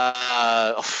 it's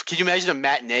can you imagine a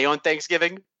matinee on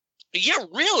Thanksgiving? Yeah,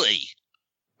 really?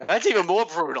 That's even more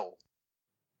brutal.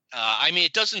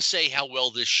 It doesn't say how well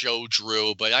this show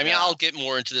drew, but I'll get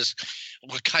more into this.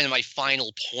 Kind of my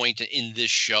final point in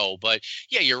this show, but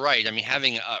yeah, you're right.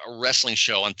 Having a wrestling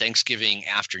show on Thanksgiving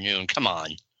afternoon, come on.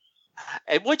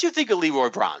 And what do you think of Leroy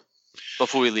Brown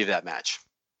before we leave that match?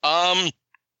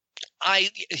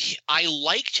 I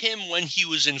liked him when he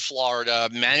was in Florida,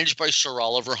 managed by Sir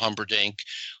Oliver Humperdinck.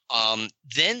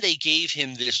 Then they gave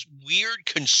him this weird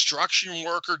construction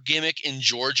worker gimmick in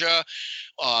Georgia.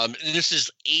 This is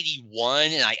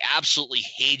 81, and I absolutely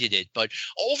hated it. But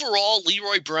overall,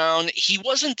 Leroy Brown, he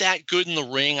wasn't that good in the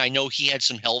ring. I know he had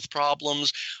some health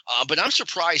problems, but I'm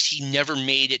surprised he never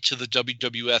made it to the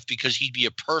WWF, because he'd be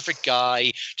a perfect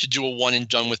guy to do a one and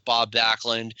done with Bob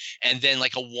Backlund, and then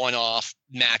like a one-off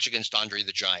match against Andre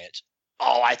the Giant.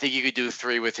 Oh, I think you could do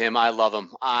 3 with him. I love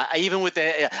him. Even with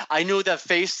I knew that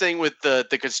face thing with the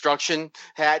construction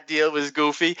hat deal was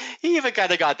goofy. He even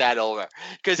kind of got that over,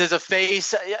 because as a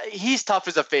face, he's tough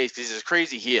as a face because he's a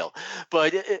crazy heel.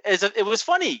 But it was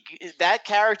funny, that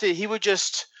character. He would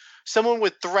just, someone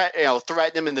would threaten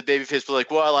him, and the babyface was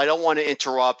like, "Well, I don't want to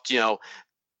interrupt." Leroy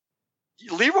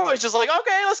was just like,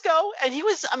 "Okay, let's go." And he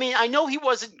was. I know he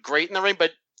wasn't great in the ring,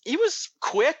 but he was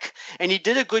quick, and he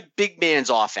did a good big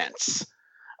man's offense.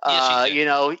 Yes,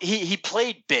 he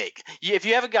played big. If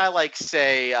you have a guy like,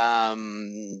 say,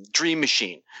 Dream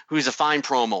Machine, who's a fine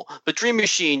promo, but Dream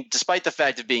Machine, despite the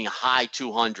fact of being high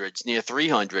 200s, near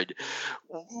 300,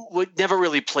 never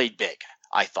really played big,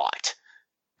 I thought.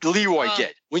 Leroy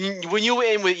did. When you were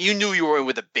in with, you knew you were in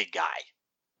with a big guy.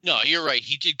 No, you're right.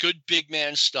 He did good big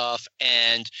man stuff,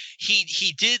 and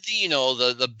he did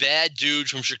the bad dude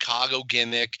from Chicago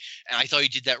gimmick, and I thought he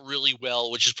did that really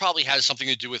well, which probably has something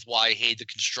to do with why I hate the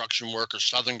construction worker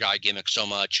Southern guy gimmick so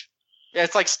much. Yeah,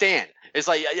 it's like Stan. It's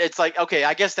like okay,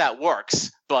 I guess that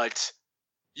works, but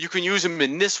you can use him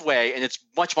in this way, and it's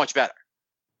much, much better.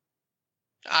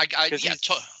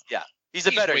 He's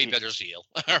way better heel.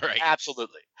 All right.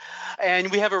 Absolutely.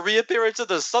 And we have a reappearance of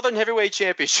the Southern Heavyweight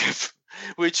Championship,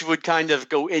 which would kind of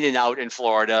go in and out in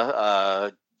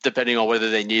Florida, depending on whether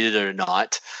they need it or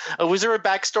not. Was there a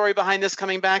backstory behind this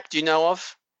coming back? Do you know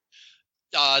of?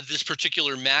 This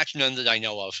particular match, none that I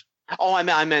know of. Oh,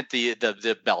 I meant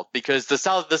the belt, because the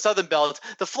southern belt,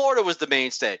 the Florida was the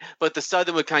mainstay, but the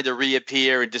southern would kind of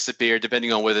reappear and disappear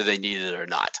depending on whether they needed it or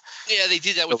not. Yeah, they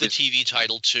did that with the was- TV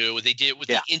title too. They did it with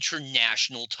Yeah. the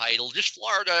international title. Just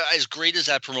Florida, as great as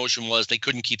that promotion was, they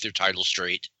couldn't keep their title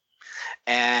straight.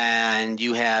 And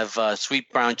you have Sweet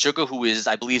Brown Sugar, who is,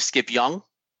 I believe, Skip Young,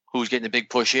 who's getting a big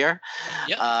push here.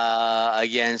 Yeah.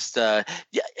 Against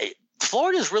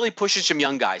Florida's really pushing some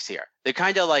young guys here. They're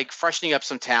kind of like freshening up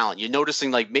some talent. You're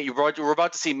noticing, like, we're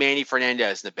about to see Manny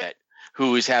Fernandez in a bit,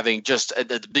 who is having just at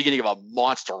the beginning of a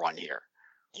monster run here.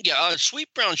 Yeah,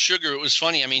 Sweet Brown Sugar, it was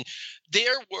funny. I mean,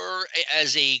 there were,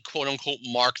 as a quote-unquote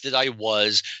mark that I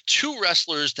was, two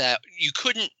wrestlers that you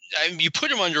couldn't – I mean, you put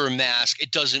them under a mask,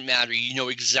 it doesn't matter. You know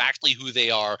exactly who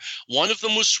they are. One of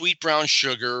them was Sweet Brown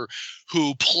Sugar,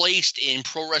 who placed in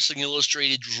Pro Wrestling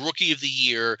Illustrated's Rookie of the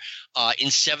Year in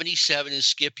 77 as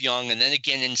Skip Young, and then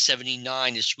again in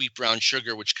 79 as Sweet Brown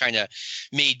Sugar, which kind of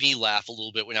made me laugh a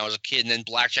little bit when I was a kid. And then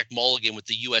Blackjack Mulligan with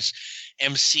the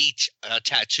USMC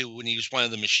tattoo when he was one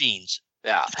of the machines.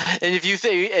 Yeah, and if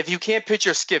you can't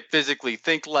picture Skip physically,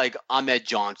 think like Ahmed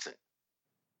Johnson.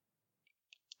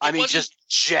 I mean, just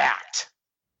jacked.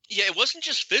 Yeah, it wasn't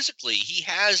just physically. He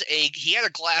had a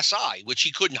glass eye, which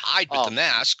he couldn't hide with the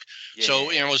mask. Yeah. So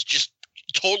it was just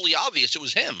totally obvious it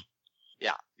was him.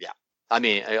 Yeah. I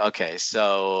mean, okay,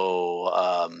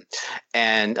 so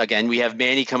and again, we have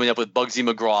Manny coming up with Bugsy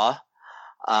McGraw.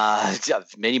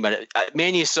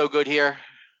 Manny is so good here.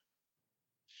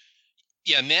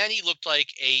 Yeah, Manny looked like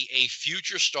a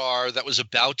future star that was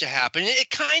about to happen. It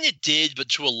kind of did, but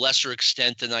to a lesser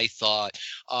extent than I thought.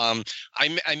 I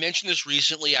mentioned this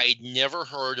recently. I had never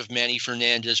heard of Manny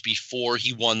Fernandez before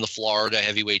he won the Florida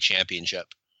Heavyweight Championship.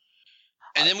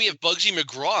 And then we have Bugsy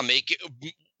McGraw make it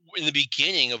in the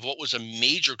beginning of what was a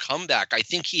major comeback. I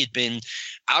think he had been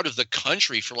out of the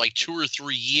country for like 2 or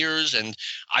 3 years, and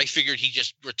I figured he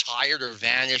just retired or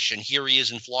vanished, and here he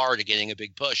is in Florida getting a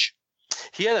big push.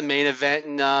 He had a main event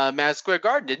in Madison Square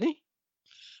Garden, didn't he?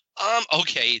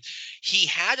 Okay.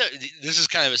 This is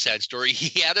kind of a sad story.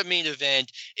 He had a main event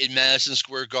in Madison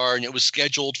Square Garden. It was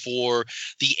scheduled for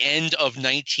the end of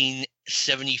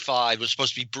 1975. It was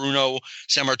supposed to be Bruno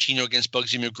Sammartino against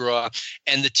Bugsy McGraw,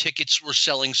 and the tickets were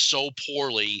selling so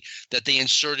poorly that they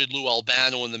inserted Lou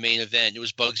Albano in the main event. It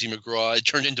was Bugsy McGraw. It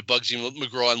turned into Bugsy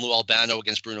McGraw and Lou Albano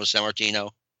against Bruno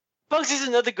Sammartino. Bugsy's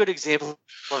another good example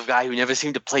of a guy who never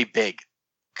seemed to play big,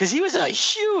 because he was a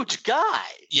huge guy.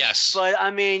 Yes, but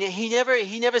I mean, he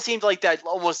never seemed like that.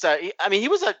 Almost that. I mean,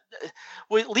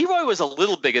 Leroy was a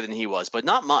little bigger than he was, but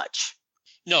not much.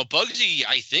 No, Bugsy,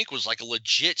 I think, was like a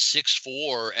legit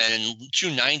 6'4" and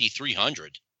 290,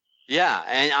 300. Yeah,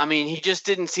 and I mean, he just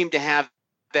didn't seem to have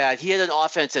that. He had an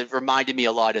offense that reminded me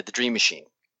a lot of the Dream Machine.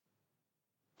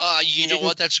 You know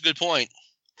what? That's a good point.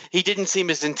 He didn't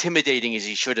seem as intimidating as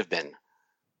he should have been.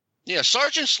 Yeah,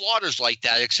 Sergeant Slaughter's like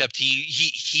that, except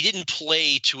he didn't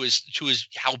play to his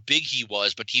how big he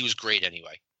was, but he was great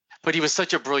anyway. But he was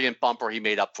such a brilliant bumper, he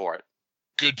made up for it.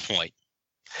 Good point.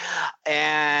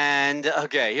 And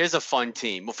okay, here's a fun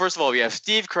team. Well, first of all, we have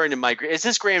Steve Keirn and Mike. Is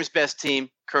this Graham's best team,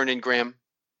 Keirn and Graham?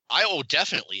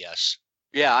 Definitely yes.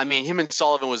 Yeah, I mean, him and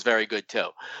Sullivan was very good too,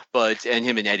 and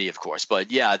him and Eddie, of course.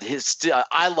 But yeah,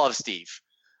 I love Steve.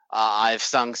 I've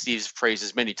sung Steve's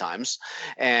praises many times,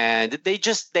 and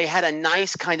they had a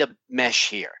nice kind of mesh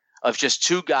here of just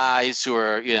two guys who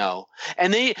are,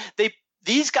 and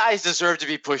these guys deserve to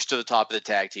be pushed to the top of the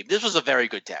tag team. This was a very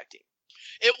good tag team.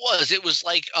 It was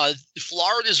like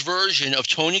Florida's version of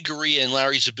Tony Gurria and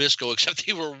Larry Zbyszko, except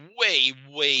they were way,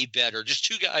 way better. Just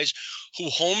two guys who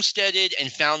homesteaded and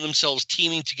found themselves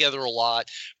teaming together a lot,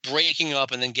 breaking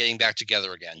up, and then getting back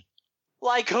together again.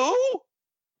 Like who?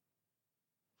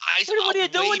 What are you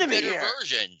doing to me here?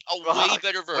 Way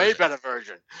better version. Way better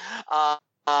version.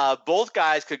 Both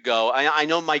guys could go. I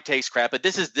know Mike takes crap, but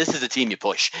this is a team you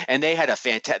push. And they had I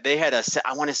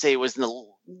want to say it was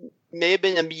may have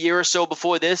been a year or so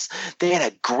before this. They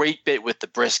had a great bit with the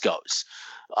Briscoes,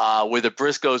 where the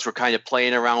Briscoes were kind of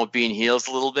playing around with being heels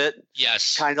a little bit.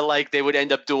 Yes. Kind of like they would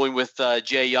end up doing with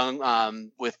Jay Young,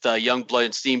 with Young Blood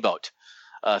and Steamboat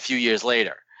a few years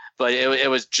later. But it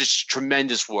was just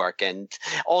tremendous work. And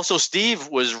also Steve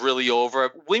was really over.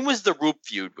 When was the Roop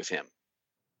feud with him?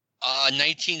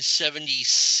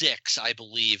 1976, I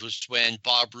believe, was when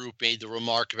Bob Roop made the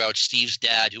remark about Steve's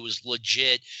dad, who was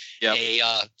legit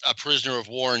a prisoner of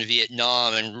war in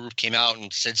Vietnam, and Roop came out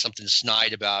and said something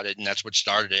snide about it, and that's what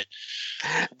started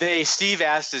it. Steve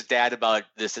asked his dad about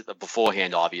this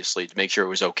beforehand, obviously, to make sure it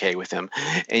was okay with him,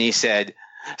 and he said,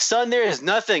 "Son, there is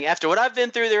nothing. After what I've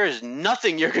been through, there is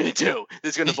nothing you're going to do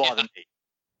that's going to bother me."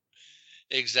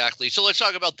 Exactly. So let's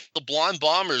talk about the Blonde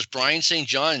Bombers, Brian St.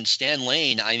 John and Stan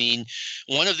Lane. I mean,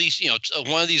 one of these,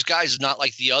 one of these guys is not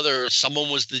like the other. Someone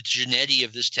was the Jannetty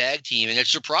of this tag team, and it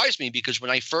surprised me because when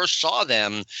I first saw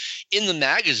them in the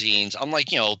magazines, I'm like,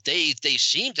 they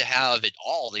seem to have it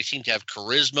all. They seem to have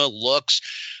charisma, looks.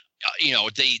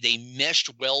 They meshed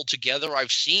well together.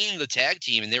 I've seen the tag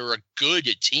team, and they were a good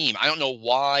team. I don't know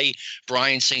why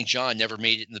Brian St. John never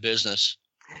made it in the business.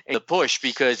 The push,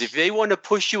 because if they want to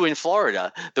push you in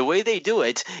Florida, the way they do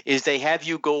it is they have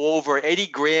you go over Eddie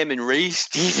Graham and Ray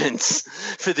Stevens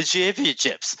for the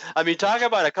championships. I mean, talk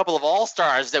about a couple of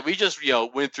all-stars that we just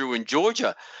went through in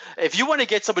Georgia. If you want to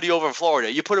get somebody over in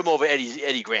Florida, you put them over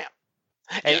Eddie Graham.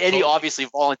 And Eddie totally. Obviously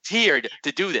volunteered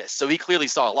to do this, so he clearly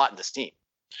saw a lot in this team.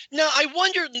 Now, I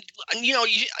wonder,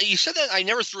 you said that. I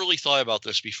never really thought about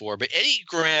this before, but Eddie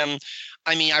Graham,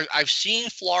 I mean, I've seen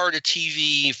Florida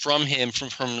TV from him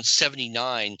from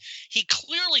 79. He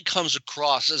clearly comes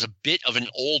across as a bit of an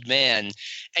old man.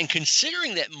 And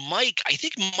considering that I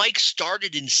think Mike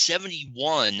started in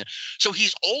 71. So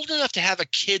he's old enough to have a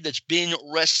kid that's been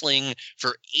wrestling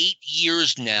for 8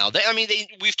 years now.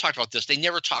 We've talked about this. They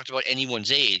never talked about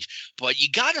anyone's age, but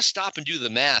you got to stop and do the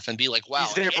math and be like, wow,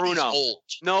 he's there, Eddie's Bruno. Old.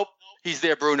 Nope. He's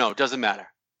there, Bruno. Doesn't matter.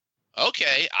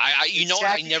 Okay, I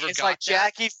never got it's like that.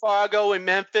 Jackie Fargo in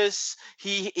Memphis.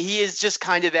 He is just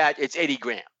kind of that. It's Eddie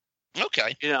Graham.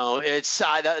 Okay, it's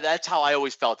that's how I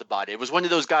always felt about it. It was one of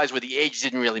those guys where the age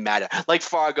didn't really matter, like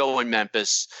Fargo in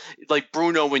Memphis, like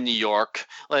Bruno in New York,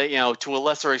 like to a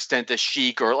lesser extent the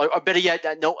Sheik, or better yet,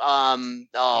 Dick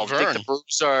the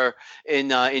Bruiser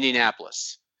in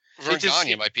Indianapolis. Vern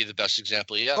Gagne might be the best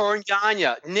example. Yeah, Vern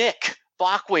Gagne, Nick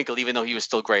Bockwinkel, even though he was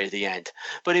still great at the end.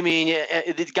 But I mean,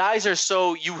 the guys are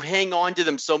so, you hang on to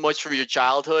them so much from your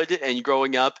childhood and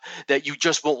growing up that you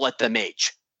just won't let them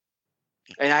age.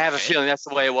 And I have a feeling that's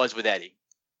the way it was with Eddie.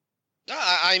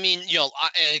 I mean,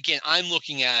 and again, I'm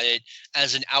looking at it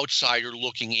as an outsider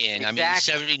looking in. Exactly. I mean,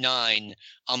 79,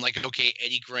 I'm like, okay,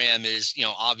 Eddie Graham is,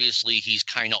 obviously he's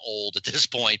kind of old at this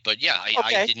point, but yeah,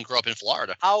 I didn't grow up in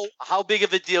Florida. How big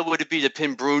of a deal would it be to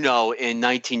pin Bruno in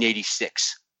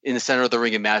 1986? In the center of the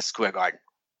ring in Madison Square Garden?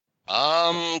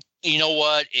 You know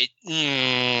what?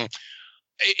 I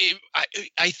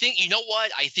think,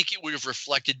 I think it would have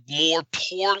reflected more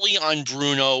poorly on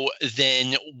Bruno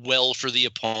than well for the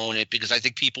opponent, because I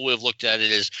think people would have looked at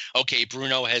it as, okay,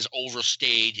 Bruno has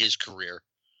overstayed his career.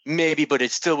 Maybe, but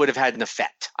it still would have had an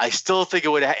effect. I still think it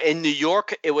would have, in New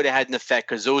York, it would have had an effect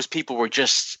because those people were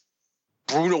just,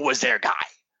 Bruno was their guy.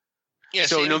 Yeah.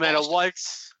 So no matter what.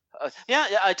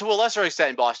 To a lesser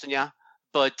extent in Boston, yeah.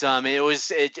 But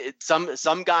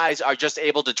some guys are just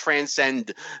able to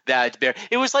transcend that barrier.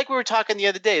 It was like we were talking the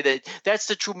other day, that's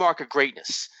the true mark of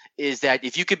greatness, is that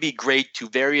if you could be great to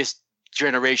various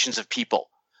generations of people,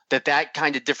 that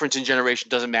kind of difference in generation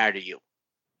doesn't matter to you.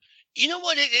 You know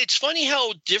what? It's funny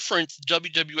how different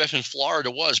WWF in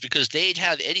Florida was, because they'd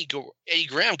have Eddie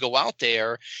Graham go out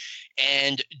there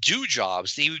and do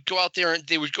jobs. They would go out there and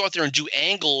do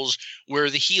angles where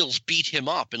the heels beat him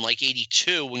up in like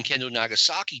 82 when Kendo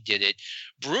Nagasaki did it.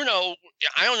 Bruno,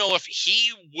 I don't know if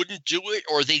he wouldn't do it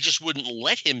or they just wouldn't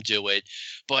let him do it,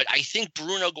 but I think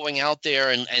Bruno going out there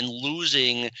and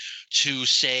losing to,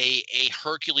 say, a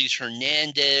Hercules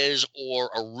Hernandez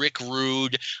or a Rick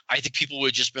Rude, I think people would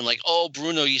have just been like, oh,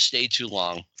 Bruno, you stayed too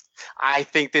long. I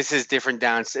think this is different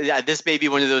down. This may be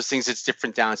one of those things that's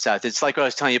different down south. It's like what I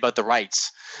was telling you about the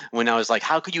Wrights when I was like,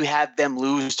 how could you have them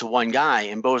lose to one guy?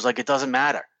 And Bo was like, it doesn't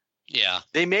matter. Yeah.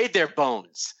 They made their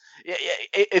bones.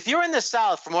 If you're in the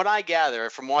South, from what I gather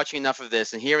from watching enough of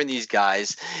this and hearing these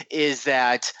guys, is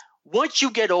that once you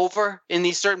get over in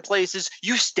these certain places,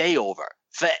 you stay over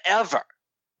forever.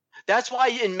 That's why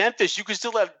in Memphis, you can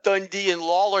still have Dundee and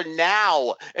Lawler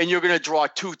now, and you're going to draw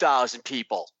 2,000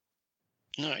 people.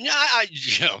 No,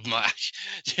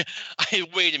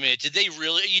 wait a minute. Did they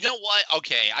really? You know what?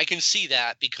 Okay, I can see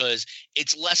that because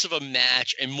it's less of a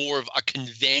match and more of a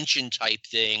convention type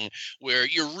thing where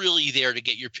you're really there to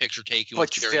get your picture taken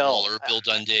with Jerry Lawler or Bill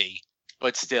Dundee.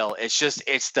 But still, it's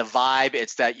the vibe.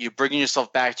 It's that you're bringing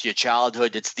yourself back to your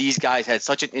childhood. It's these guys had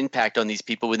such an impact on these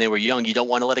people when they were young. You don't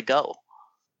want to let it go.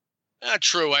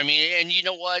 True. I mean, and you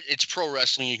know what? It's pro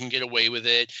wrestling. You can get away with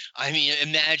it. I mean,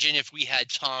 imagine if we had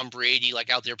Tom Brady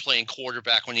like out there playing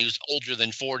quarterback when he was older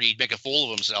than 40, he'd make a fool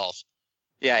of himself.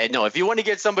 Yeah, no. If you want to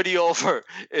get somebody over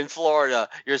in Florida,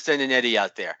 you're sending Eddie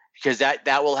out there because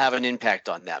that will have an impact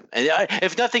on them. And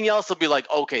if nothing else, they'll be like,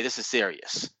 okay, this is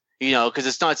serious. Because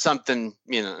it's not something.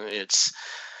 It's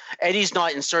Eddie's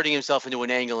not inserting himself into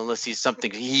an angle unless he's something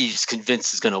he's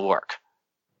convinced is going to work.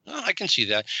 Oh, I can see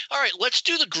that. All right, let's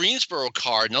do the Greensboro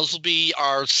card. And this will be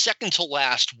our second to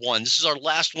last one. This is our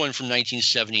last one from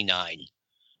 1979.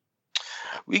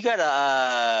 We got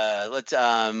let's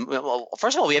well,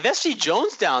 first of all, we have SD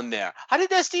Jones down there. How did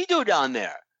SD do down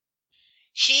there?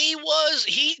 He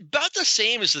about the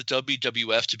same as the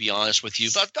WWF, to be honest with you.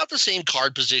 About the same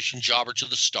card position, jobber to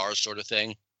the stars sort of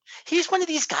thing. He's one of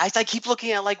these guys I keep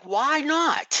looking at like, why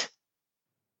not?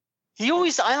 He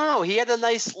always, I don't know, he had a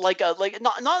nice, not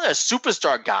a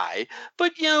superstar guy,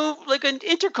 but, like an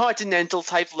intercontinental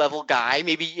type level guy,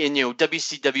 maybe in,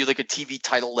 WCW, like a TV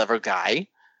title level guy.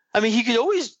 I mean, he could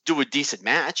always do a decent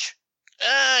match.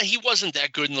 He wasn't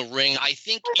that good in the ring. I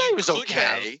think I thought he was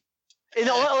okay. Let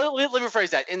me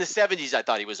rephrase that. In the 70s, I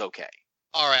thought he was okay.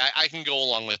 All right, I can go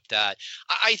along with that.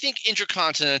 I think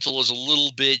Intercontinental is a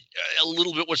little bit.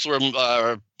 What's the word?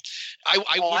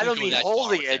 I don't mean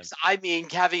holding it. I mean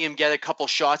having him get a couple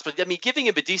shots, but I mean giving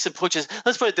him a decent push.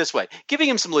 Let's put it this way: giving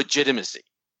him some legitimacy.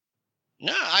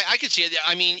 No, I could see it.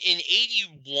 I mean, in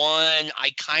 '81,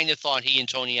 I kind of thought he and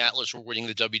Tony Atlas were winning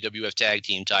the WWF Tag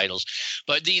Team titles.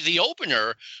 But the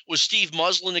opener was Steve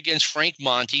Muslin against Frank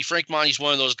Monty. Frank Monty's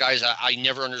one of those guys I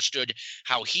never understood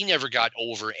how he never got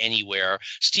over anywhere.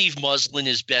 Steve Muslin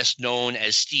is best known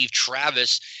as Steve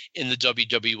Travis in the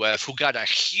WWF, who got a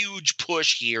huge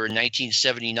push here in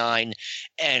 1979.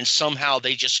 And somehow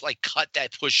they just cut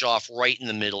that push off right in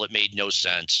the middle. It made no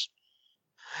sense.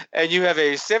 And you have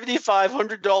a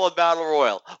 $7,500 battle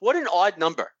royal. What an odd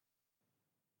number.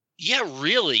 Yeah,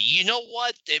 really. You know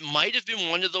what? It might have been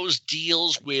one of those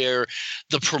deals where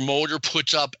the promoter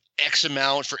puts up X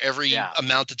amount for every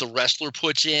amount that the wrestler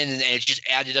puts in, and it just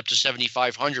added up to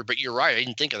 7,500. But you're right. I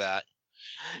didn't think of that.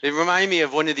 It reminded me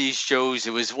of one of these shows.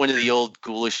 It was one of the old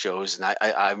Ghoulish shows, and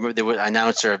I remember there was an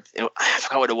announcer. I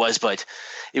forgot what it was, but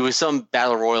it was some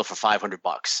battle royal for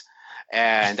 $500.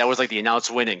 And that was like the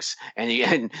announced winnings.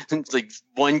 And like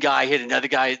one guy hit another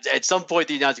guy. At some point,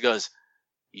 the announcer goes,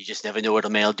 "You just never know what a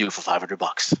man will do for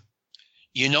 $500."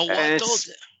 You know what, though?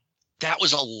 That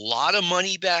was a lot of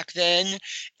money back then.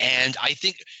 And I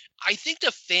think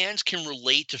the fans can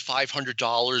relate to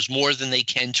 $500 more than they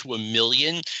can to $1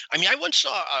 million. I mean, I once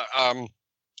saw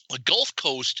a Gulf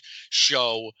Coast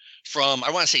show from, I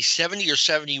want to say 70 or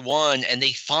 71, and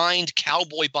they fined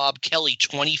Cowboy Bob Kelly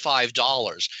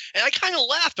 $25. And I kind of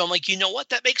laughed. I'm like, you know what?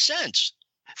 That makes sense.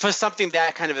 For something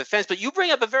that kind of offense. But you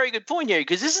bring up a very good point here,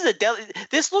 because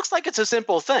this looks like it's a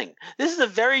simple thing. This is a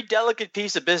very delicate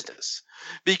piece of business,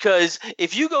 because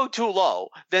if you go too low,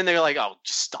 then they're like, "Oh,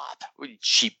 just stop,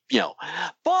 cheap,"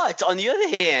 But on the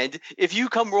other hand, if you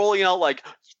come rolling out like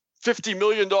 $50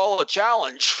 million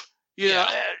challenge,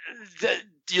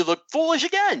 you look foolish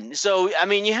again. So, I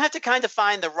mean, you have to kind of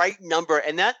find the right number,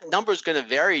 and that number is going to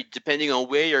vary depending on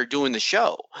where you're doing the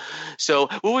show. So,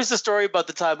 what was the story about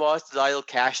the time Austin Idol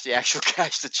cashed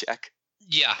the check?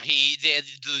 Yeah, they had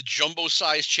the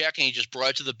jumbo-sized check, and he just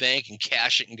brought it to the bank and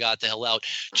cashed it and got the hell out.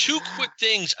 Two quick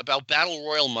things about Battle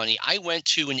Royal money. I went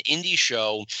to an indie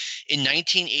show in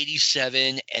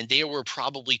 1987, and there were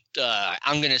probably,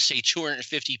 I'm going to say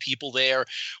 250 people there,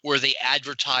 where they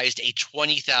advertised a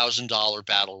 $20,000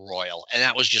 Battle Royal, and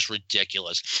that was just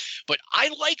ridiculous. But I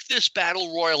like this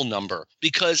Battle Royal number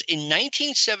because in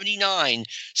 1979,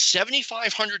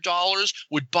 $7,500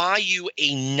 would buy you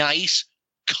a nice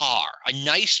car, a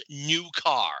nice new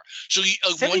car. So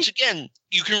once again,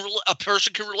 a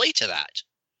person can relate to that.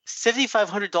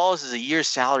 $7,500 is a year's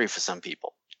salary for some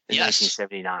people in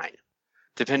 1979,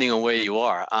 depending on where you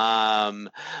are.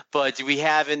 But we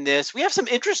have some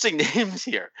interesting names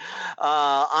here.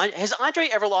 Has Andre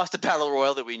ever lost a battle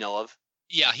royal that we know of?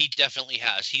 Yeah, he definitely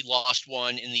has. He lost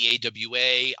one in the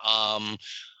AWA.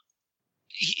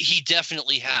 He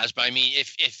definitely has. But I mean,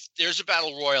 if there's a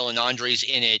battle royal and Andre's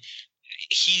in it,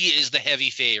 he is the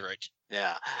heavy favorite.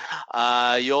 Yeah.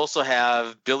 You also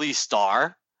have Billy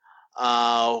Starr,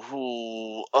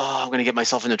 who I'm going to get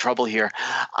myself into trouble here.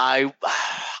 I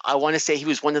want to say he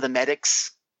was one of the medics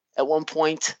at one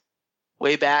point,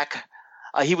 way back.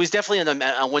 He was definitely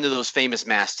on one of those famous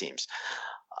mass teams.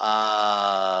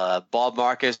 Bob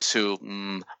Marcus,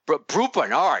 Brute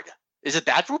Bernard. Is it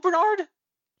that Brute Bernard?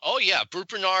 Oh, yeah. Brute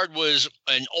Bernard was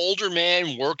an older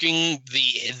man working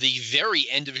the very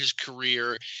end of his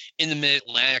career in the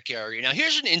Mid-Atlantic area. Now,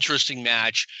 here's an interesting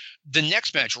match. The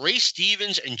next match, Ray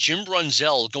Stevens and Jim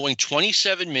Brunzell going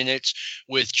 27 minutes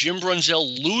with Jim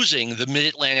Brunzell losing the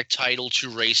Mid-Atlantic title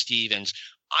to Ray Stevens.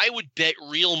 I would bet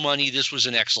real money this was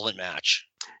an excellent match.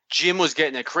 Jim was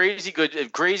getting a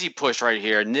crazy push right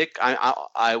here. Nick,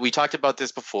 we talked about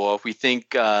this before. We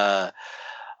think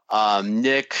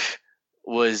Nick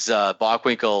was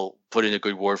Bockwinkel put in a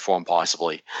good word for him,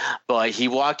 possibly. But he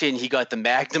walked in, he got the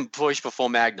Magnum push before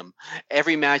Magnum.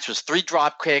 Every match was 3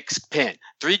 drop kicks, pin,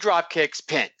 3 drop kicks,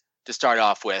 pin to start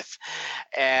off with.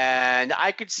 And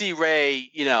I could see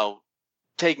Ray,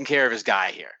 taking care of his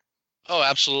guy here. Oh,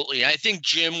 absolutely. I think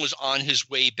Jim was on his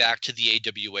way back to the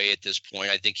AWA at this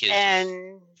point. I think he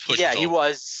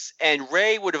was. And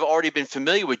Ray would have already been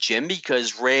familiar with Jim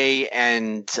because Ray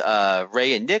and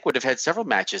Nick would have had several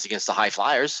matches against the High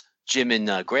Flyers, Jim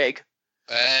and Greg.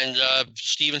 And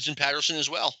Stevens and Patterson as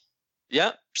well.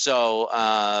 Yeah. So,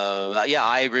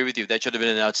 I agree with you. That should have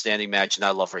been an outstanding match, and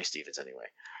I love Ray Stevens anyway.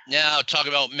 Now, talk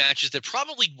about matches that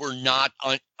probably were not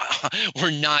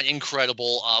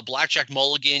incredible. Blackjack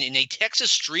Mulligan in a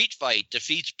Texas street fight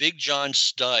defeats Big John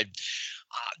Studd.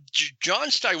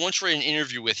 John Studd, once read an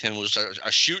interview with him, was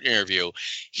a shoot interview.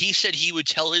 He said he would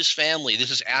tell his family,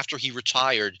 this is after he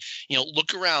retired,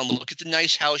 look around, look at the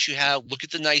nice house you have, look at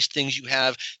the nice things you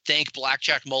have. Thank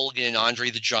Blackjack Mulligan and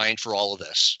Andre the Giant for all of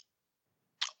this.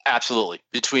 Absolutely.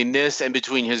 Between this and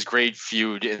between his great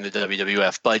feud in the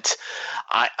WWF. But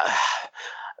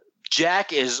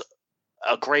Jack is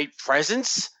a great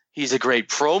presence. He's a great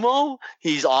promo.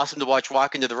 He's awesome to watch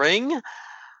walk into the ring.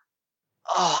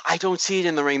 Oh, I don't see it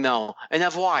in the ring, though. And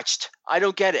I've watched. I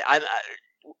don't get it. I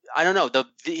don't know.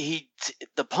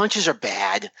 The punches are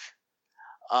bad.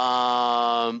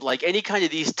 Like any kind of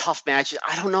these tough matches,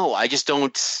 I don't know. I just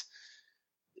don't.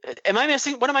 Am I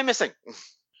missing? What am I missing?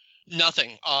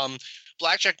 Nothing.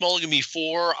 Blackjack Mulligan,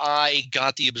 before I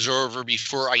got the Observer,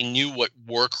 before I knew what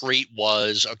work rate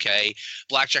was, okay,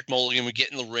 Blackjack Mulligan would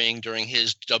get in the ring during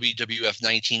his WWF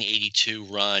 1982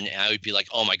 run, and I would be like,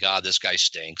 oh my God, this guy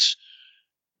stinks.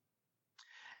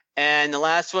 And the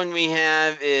last one we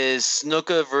have is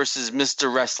Snuka versus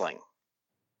Mr. Wrestling.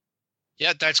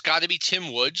 Yeah, that's got to be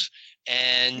Tim Woods.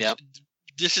 And yep.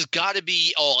 This has got to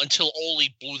be, until Ole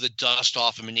blew the dust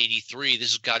off him in '83,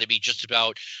 this has got to be just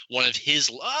about one of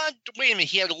his wait a minute,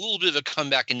 he had a little bit of a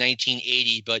comeback in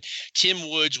 1980, but Tim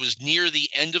Woods was near the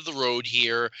end of the road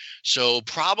here. So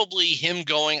probably him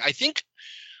going, I think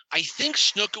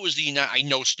Snuka was I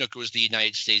know Snuka was the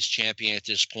United States champion at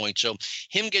this point. So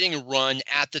him getting a run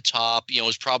at the top,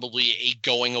 is probably a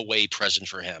going away present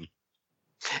for him.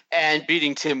 And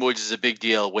beating Tim Woods is a big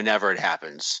deal whenever it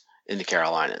happens in the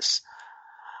Carolinas.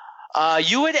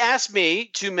 You had asked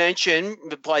me to mention,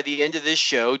 by the end of this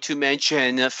show,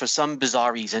 for some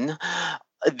bizarre reason,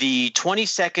 the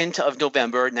 22nd of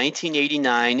November,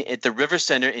 1989, at the River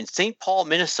Center in St. Paul,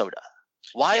 Minnesota.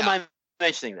 Why am I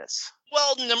mentioning this?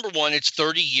 Well, number one, it's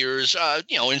 30 years.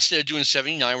 Instead of doing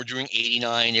 79, we're doing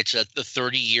 89. It's at the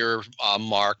 30-year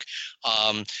mark.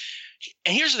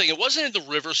 And here's the thing. It wasn't at the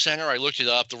River Center. I looked it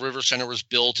up. The River Center was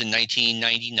built in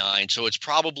 1999, so it's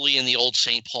probably in the old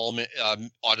St. Paul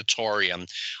auditorium.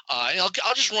 And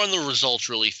I'll just run the results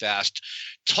really fast.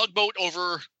 Tugboat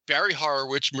over Barry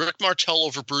Horowitz, Rick Martel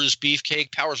over Brutus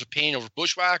Beefcake, Powers of Pain over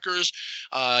Bushwhackers,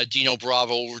 Dino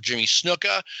Bravo over Jimmy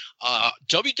Snuka,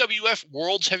 WWF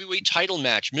World's Heavyweight Title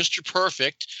match, Mr.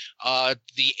 Perfect,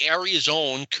 the area's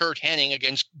own Kurt Hennig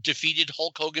against defeated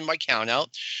Hulk Hogan by countout,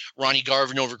 Ronnie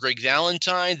Garvin over Greg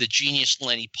Valentine, the genius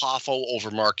Lenny Poffo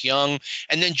over Mark Young,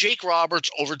 and then Jake Roberts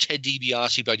over Ted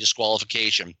DiBiase by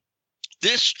disqualification.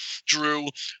 This drew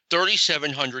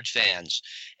 3,700 fans.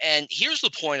 And here's the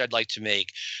point I'd like to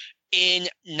make. In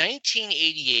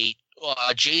 1988,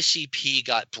 JCP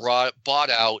got bought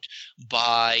out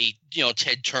by,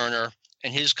 Ted Turner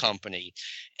and his company.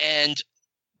 And,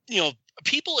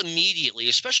 people immediately,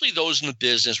 especially those in the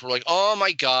business, were like, oh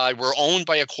my God, we're owned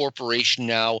by a corporation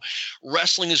now.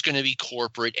 Wrestling is going to be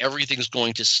corporate. Everything's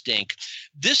going to stink.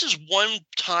 This is one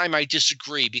time I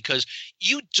disagree because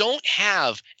you don't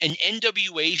have an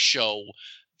NWA show.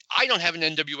 I don't have an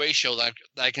NWA show that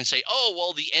I can say, oh,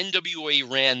 well, the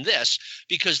NWA ran this,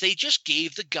 because they just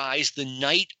gave the guys the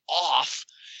night off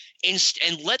and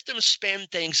let them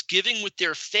spend Thanksgiving with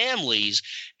their families,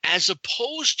 as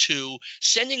opposed to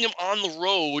sending them on the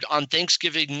road on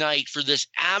Thanksgiving night for this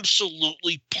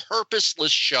absolutely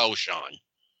purposeless show, Sean.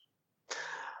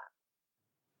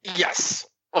 Yes,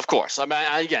 of course. I mean,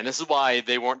 again, this is why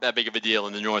they weren't that big of a deal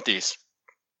in the Northeast.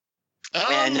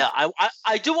 And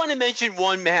I do want to mention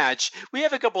one match. We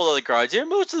have a couple of other cards here.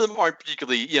 Most of them aren't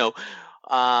particularly,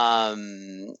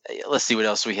 let's see what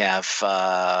else we have.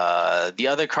 The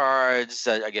other cards,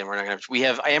 again, we're not going to. We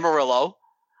have Amarillo,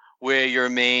 where your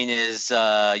main is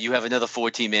you have another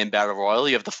 14-man battle royal.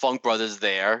 You have the Funk Brothers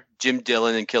there, Jim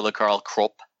Dillon and Killer Carl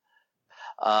Krupp.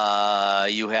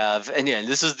 You have, and yeah,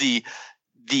 this is the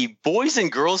Boys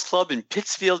and Girls Club in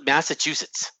Pittsfield,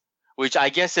 Massachusetts. Which I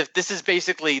guess this is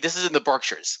in the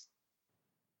Berkshires.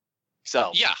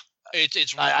 So yeah,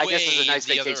 It's I way guess it's a nice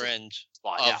the other vacation end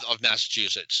spot, of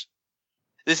Massachusetts.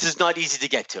 This is not easy to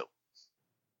get to.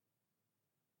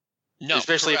 No,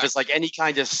 especially correct. if it's like any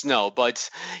kind of snow. But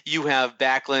you have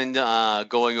Backlund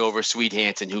going over Sweet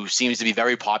Hansen, who seems to be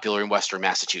very popular in Western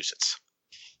Massachusetts.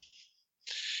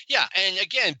 Yeah, and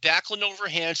again, Backlund over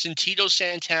Hansen, Tito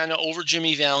Santana over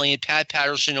Jimmy Valiant, Pat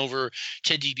Patterson over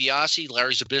Ted DiBiase,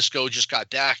 Larry Zbyszko just got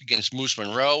back against Moose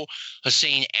Monroe,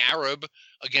 Hussein Arab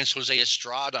against Jose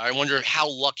Estrada. I wonder how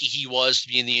lucky he was to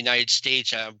be in the United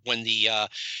States when the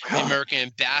American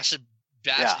ambassador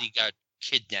got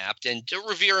kidnapped, and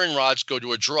Rivera and Rods go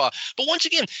to a draw. But once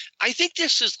again, I think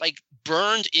this is like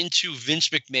burned into Vince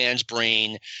McMahon's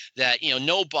brain that,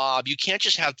 no, Bob, you can't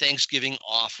just have Thanksgiving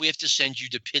off. We have to send you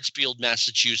to Pittsfield,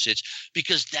 Massachusetts,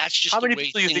 because that's just how the many way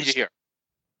people do you think are here?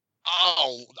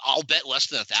 Oh, I'll bet less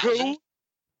than 1,000. 2?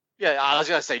 Yeah, I was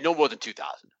gonna say no more than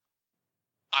 2,000.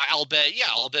 I'll bet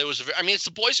it was. It's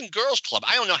the Boys and Girls Club.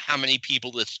 I don't know how many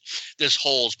people this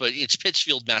holds, but it's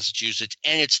Pittsfield, Massachusetts,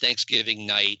 and it's Thanksgiving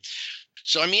night.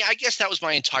 So, I guess that was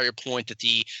my entire point, that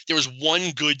there was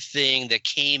one good thing that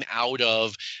came out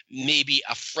of maybe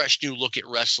a fresh new look at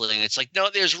wrestling. It's like, no,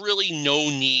 there's really no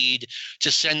need to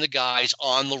send the guys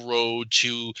on the road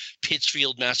to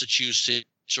Pittsfield, Massachusetts,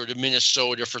 or to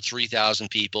Minnesota for 3,000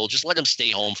 people. Just let them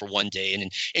stay home for one day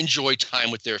and enjoy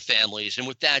time with their families. And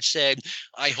with that said,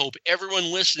 I hope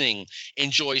everyone listening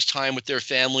enjoys time with their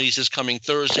families this coming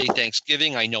Thursday,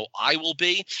 Thanksgiving. I know I will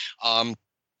be.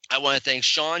 I want to thank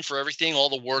Sean for everything, all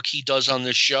the work he does on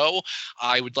this show.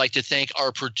 I would like to thank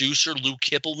our producer, Lou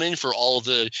Kippelman, for all of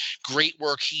the great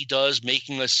work he does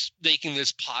making this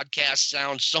podcast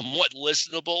sound somewhat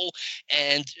listenable.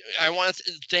 And I want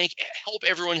to hope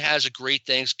everyone has a great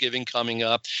Thanksgiving coming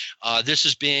up. This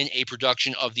has been a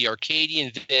production of the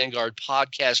Arcadian Vanguard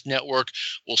Podcast Network.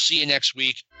 We'll see you next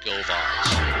week. Go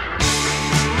Vols.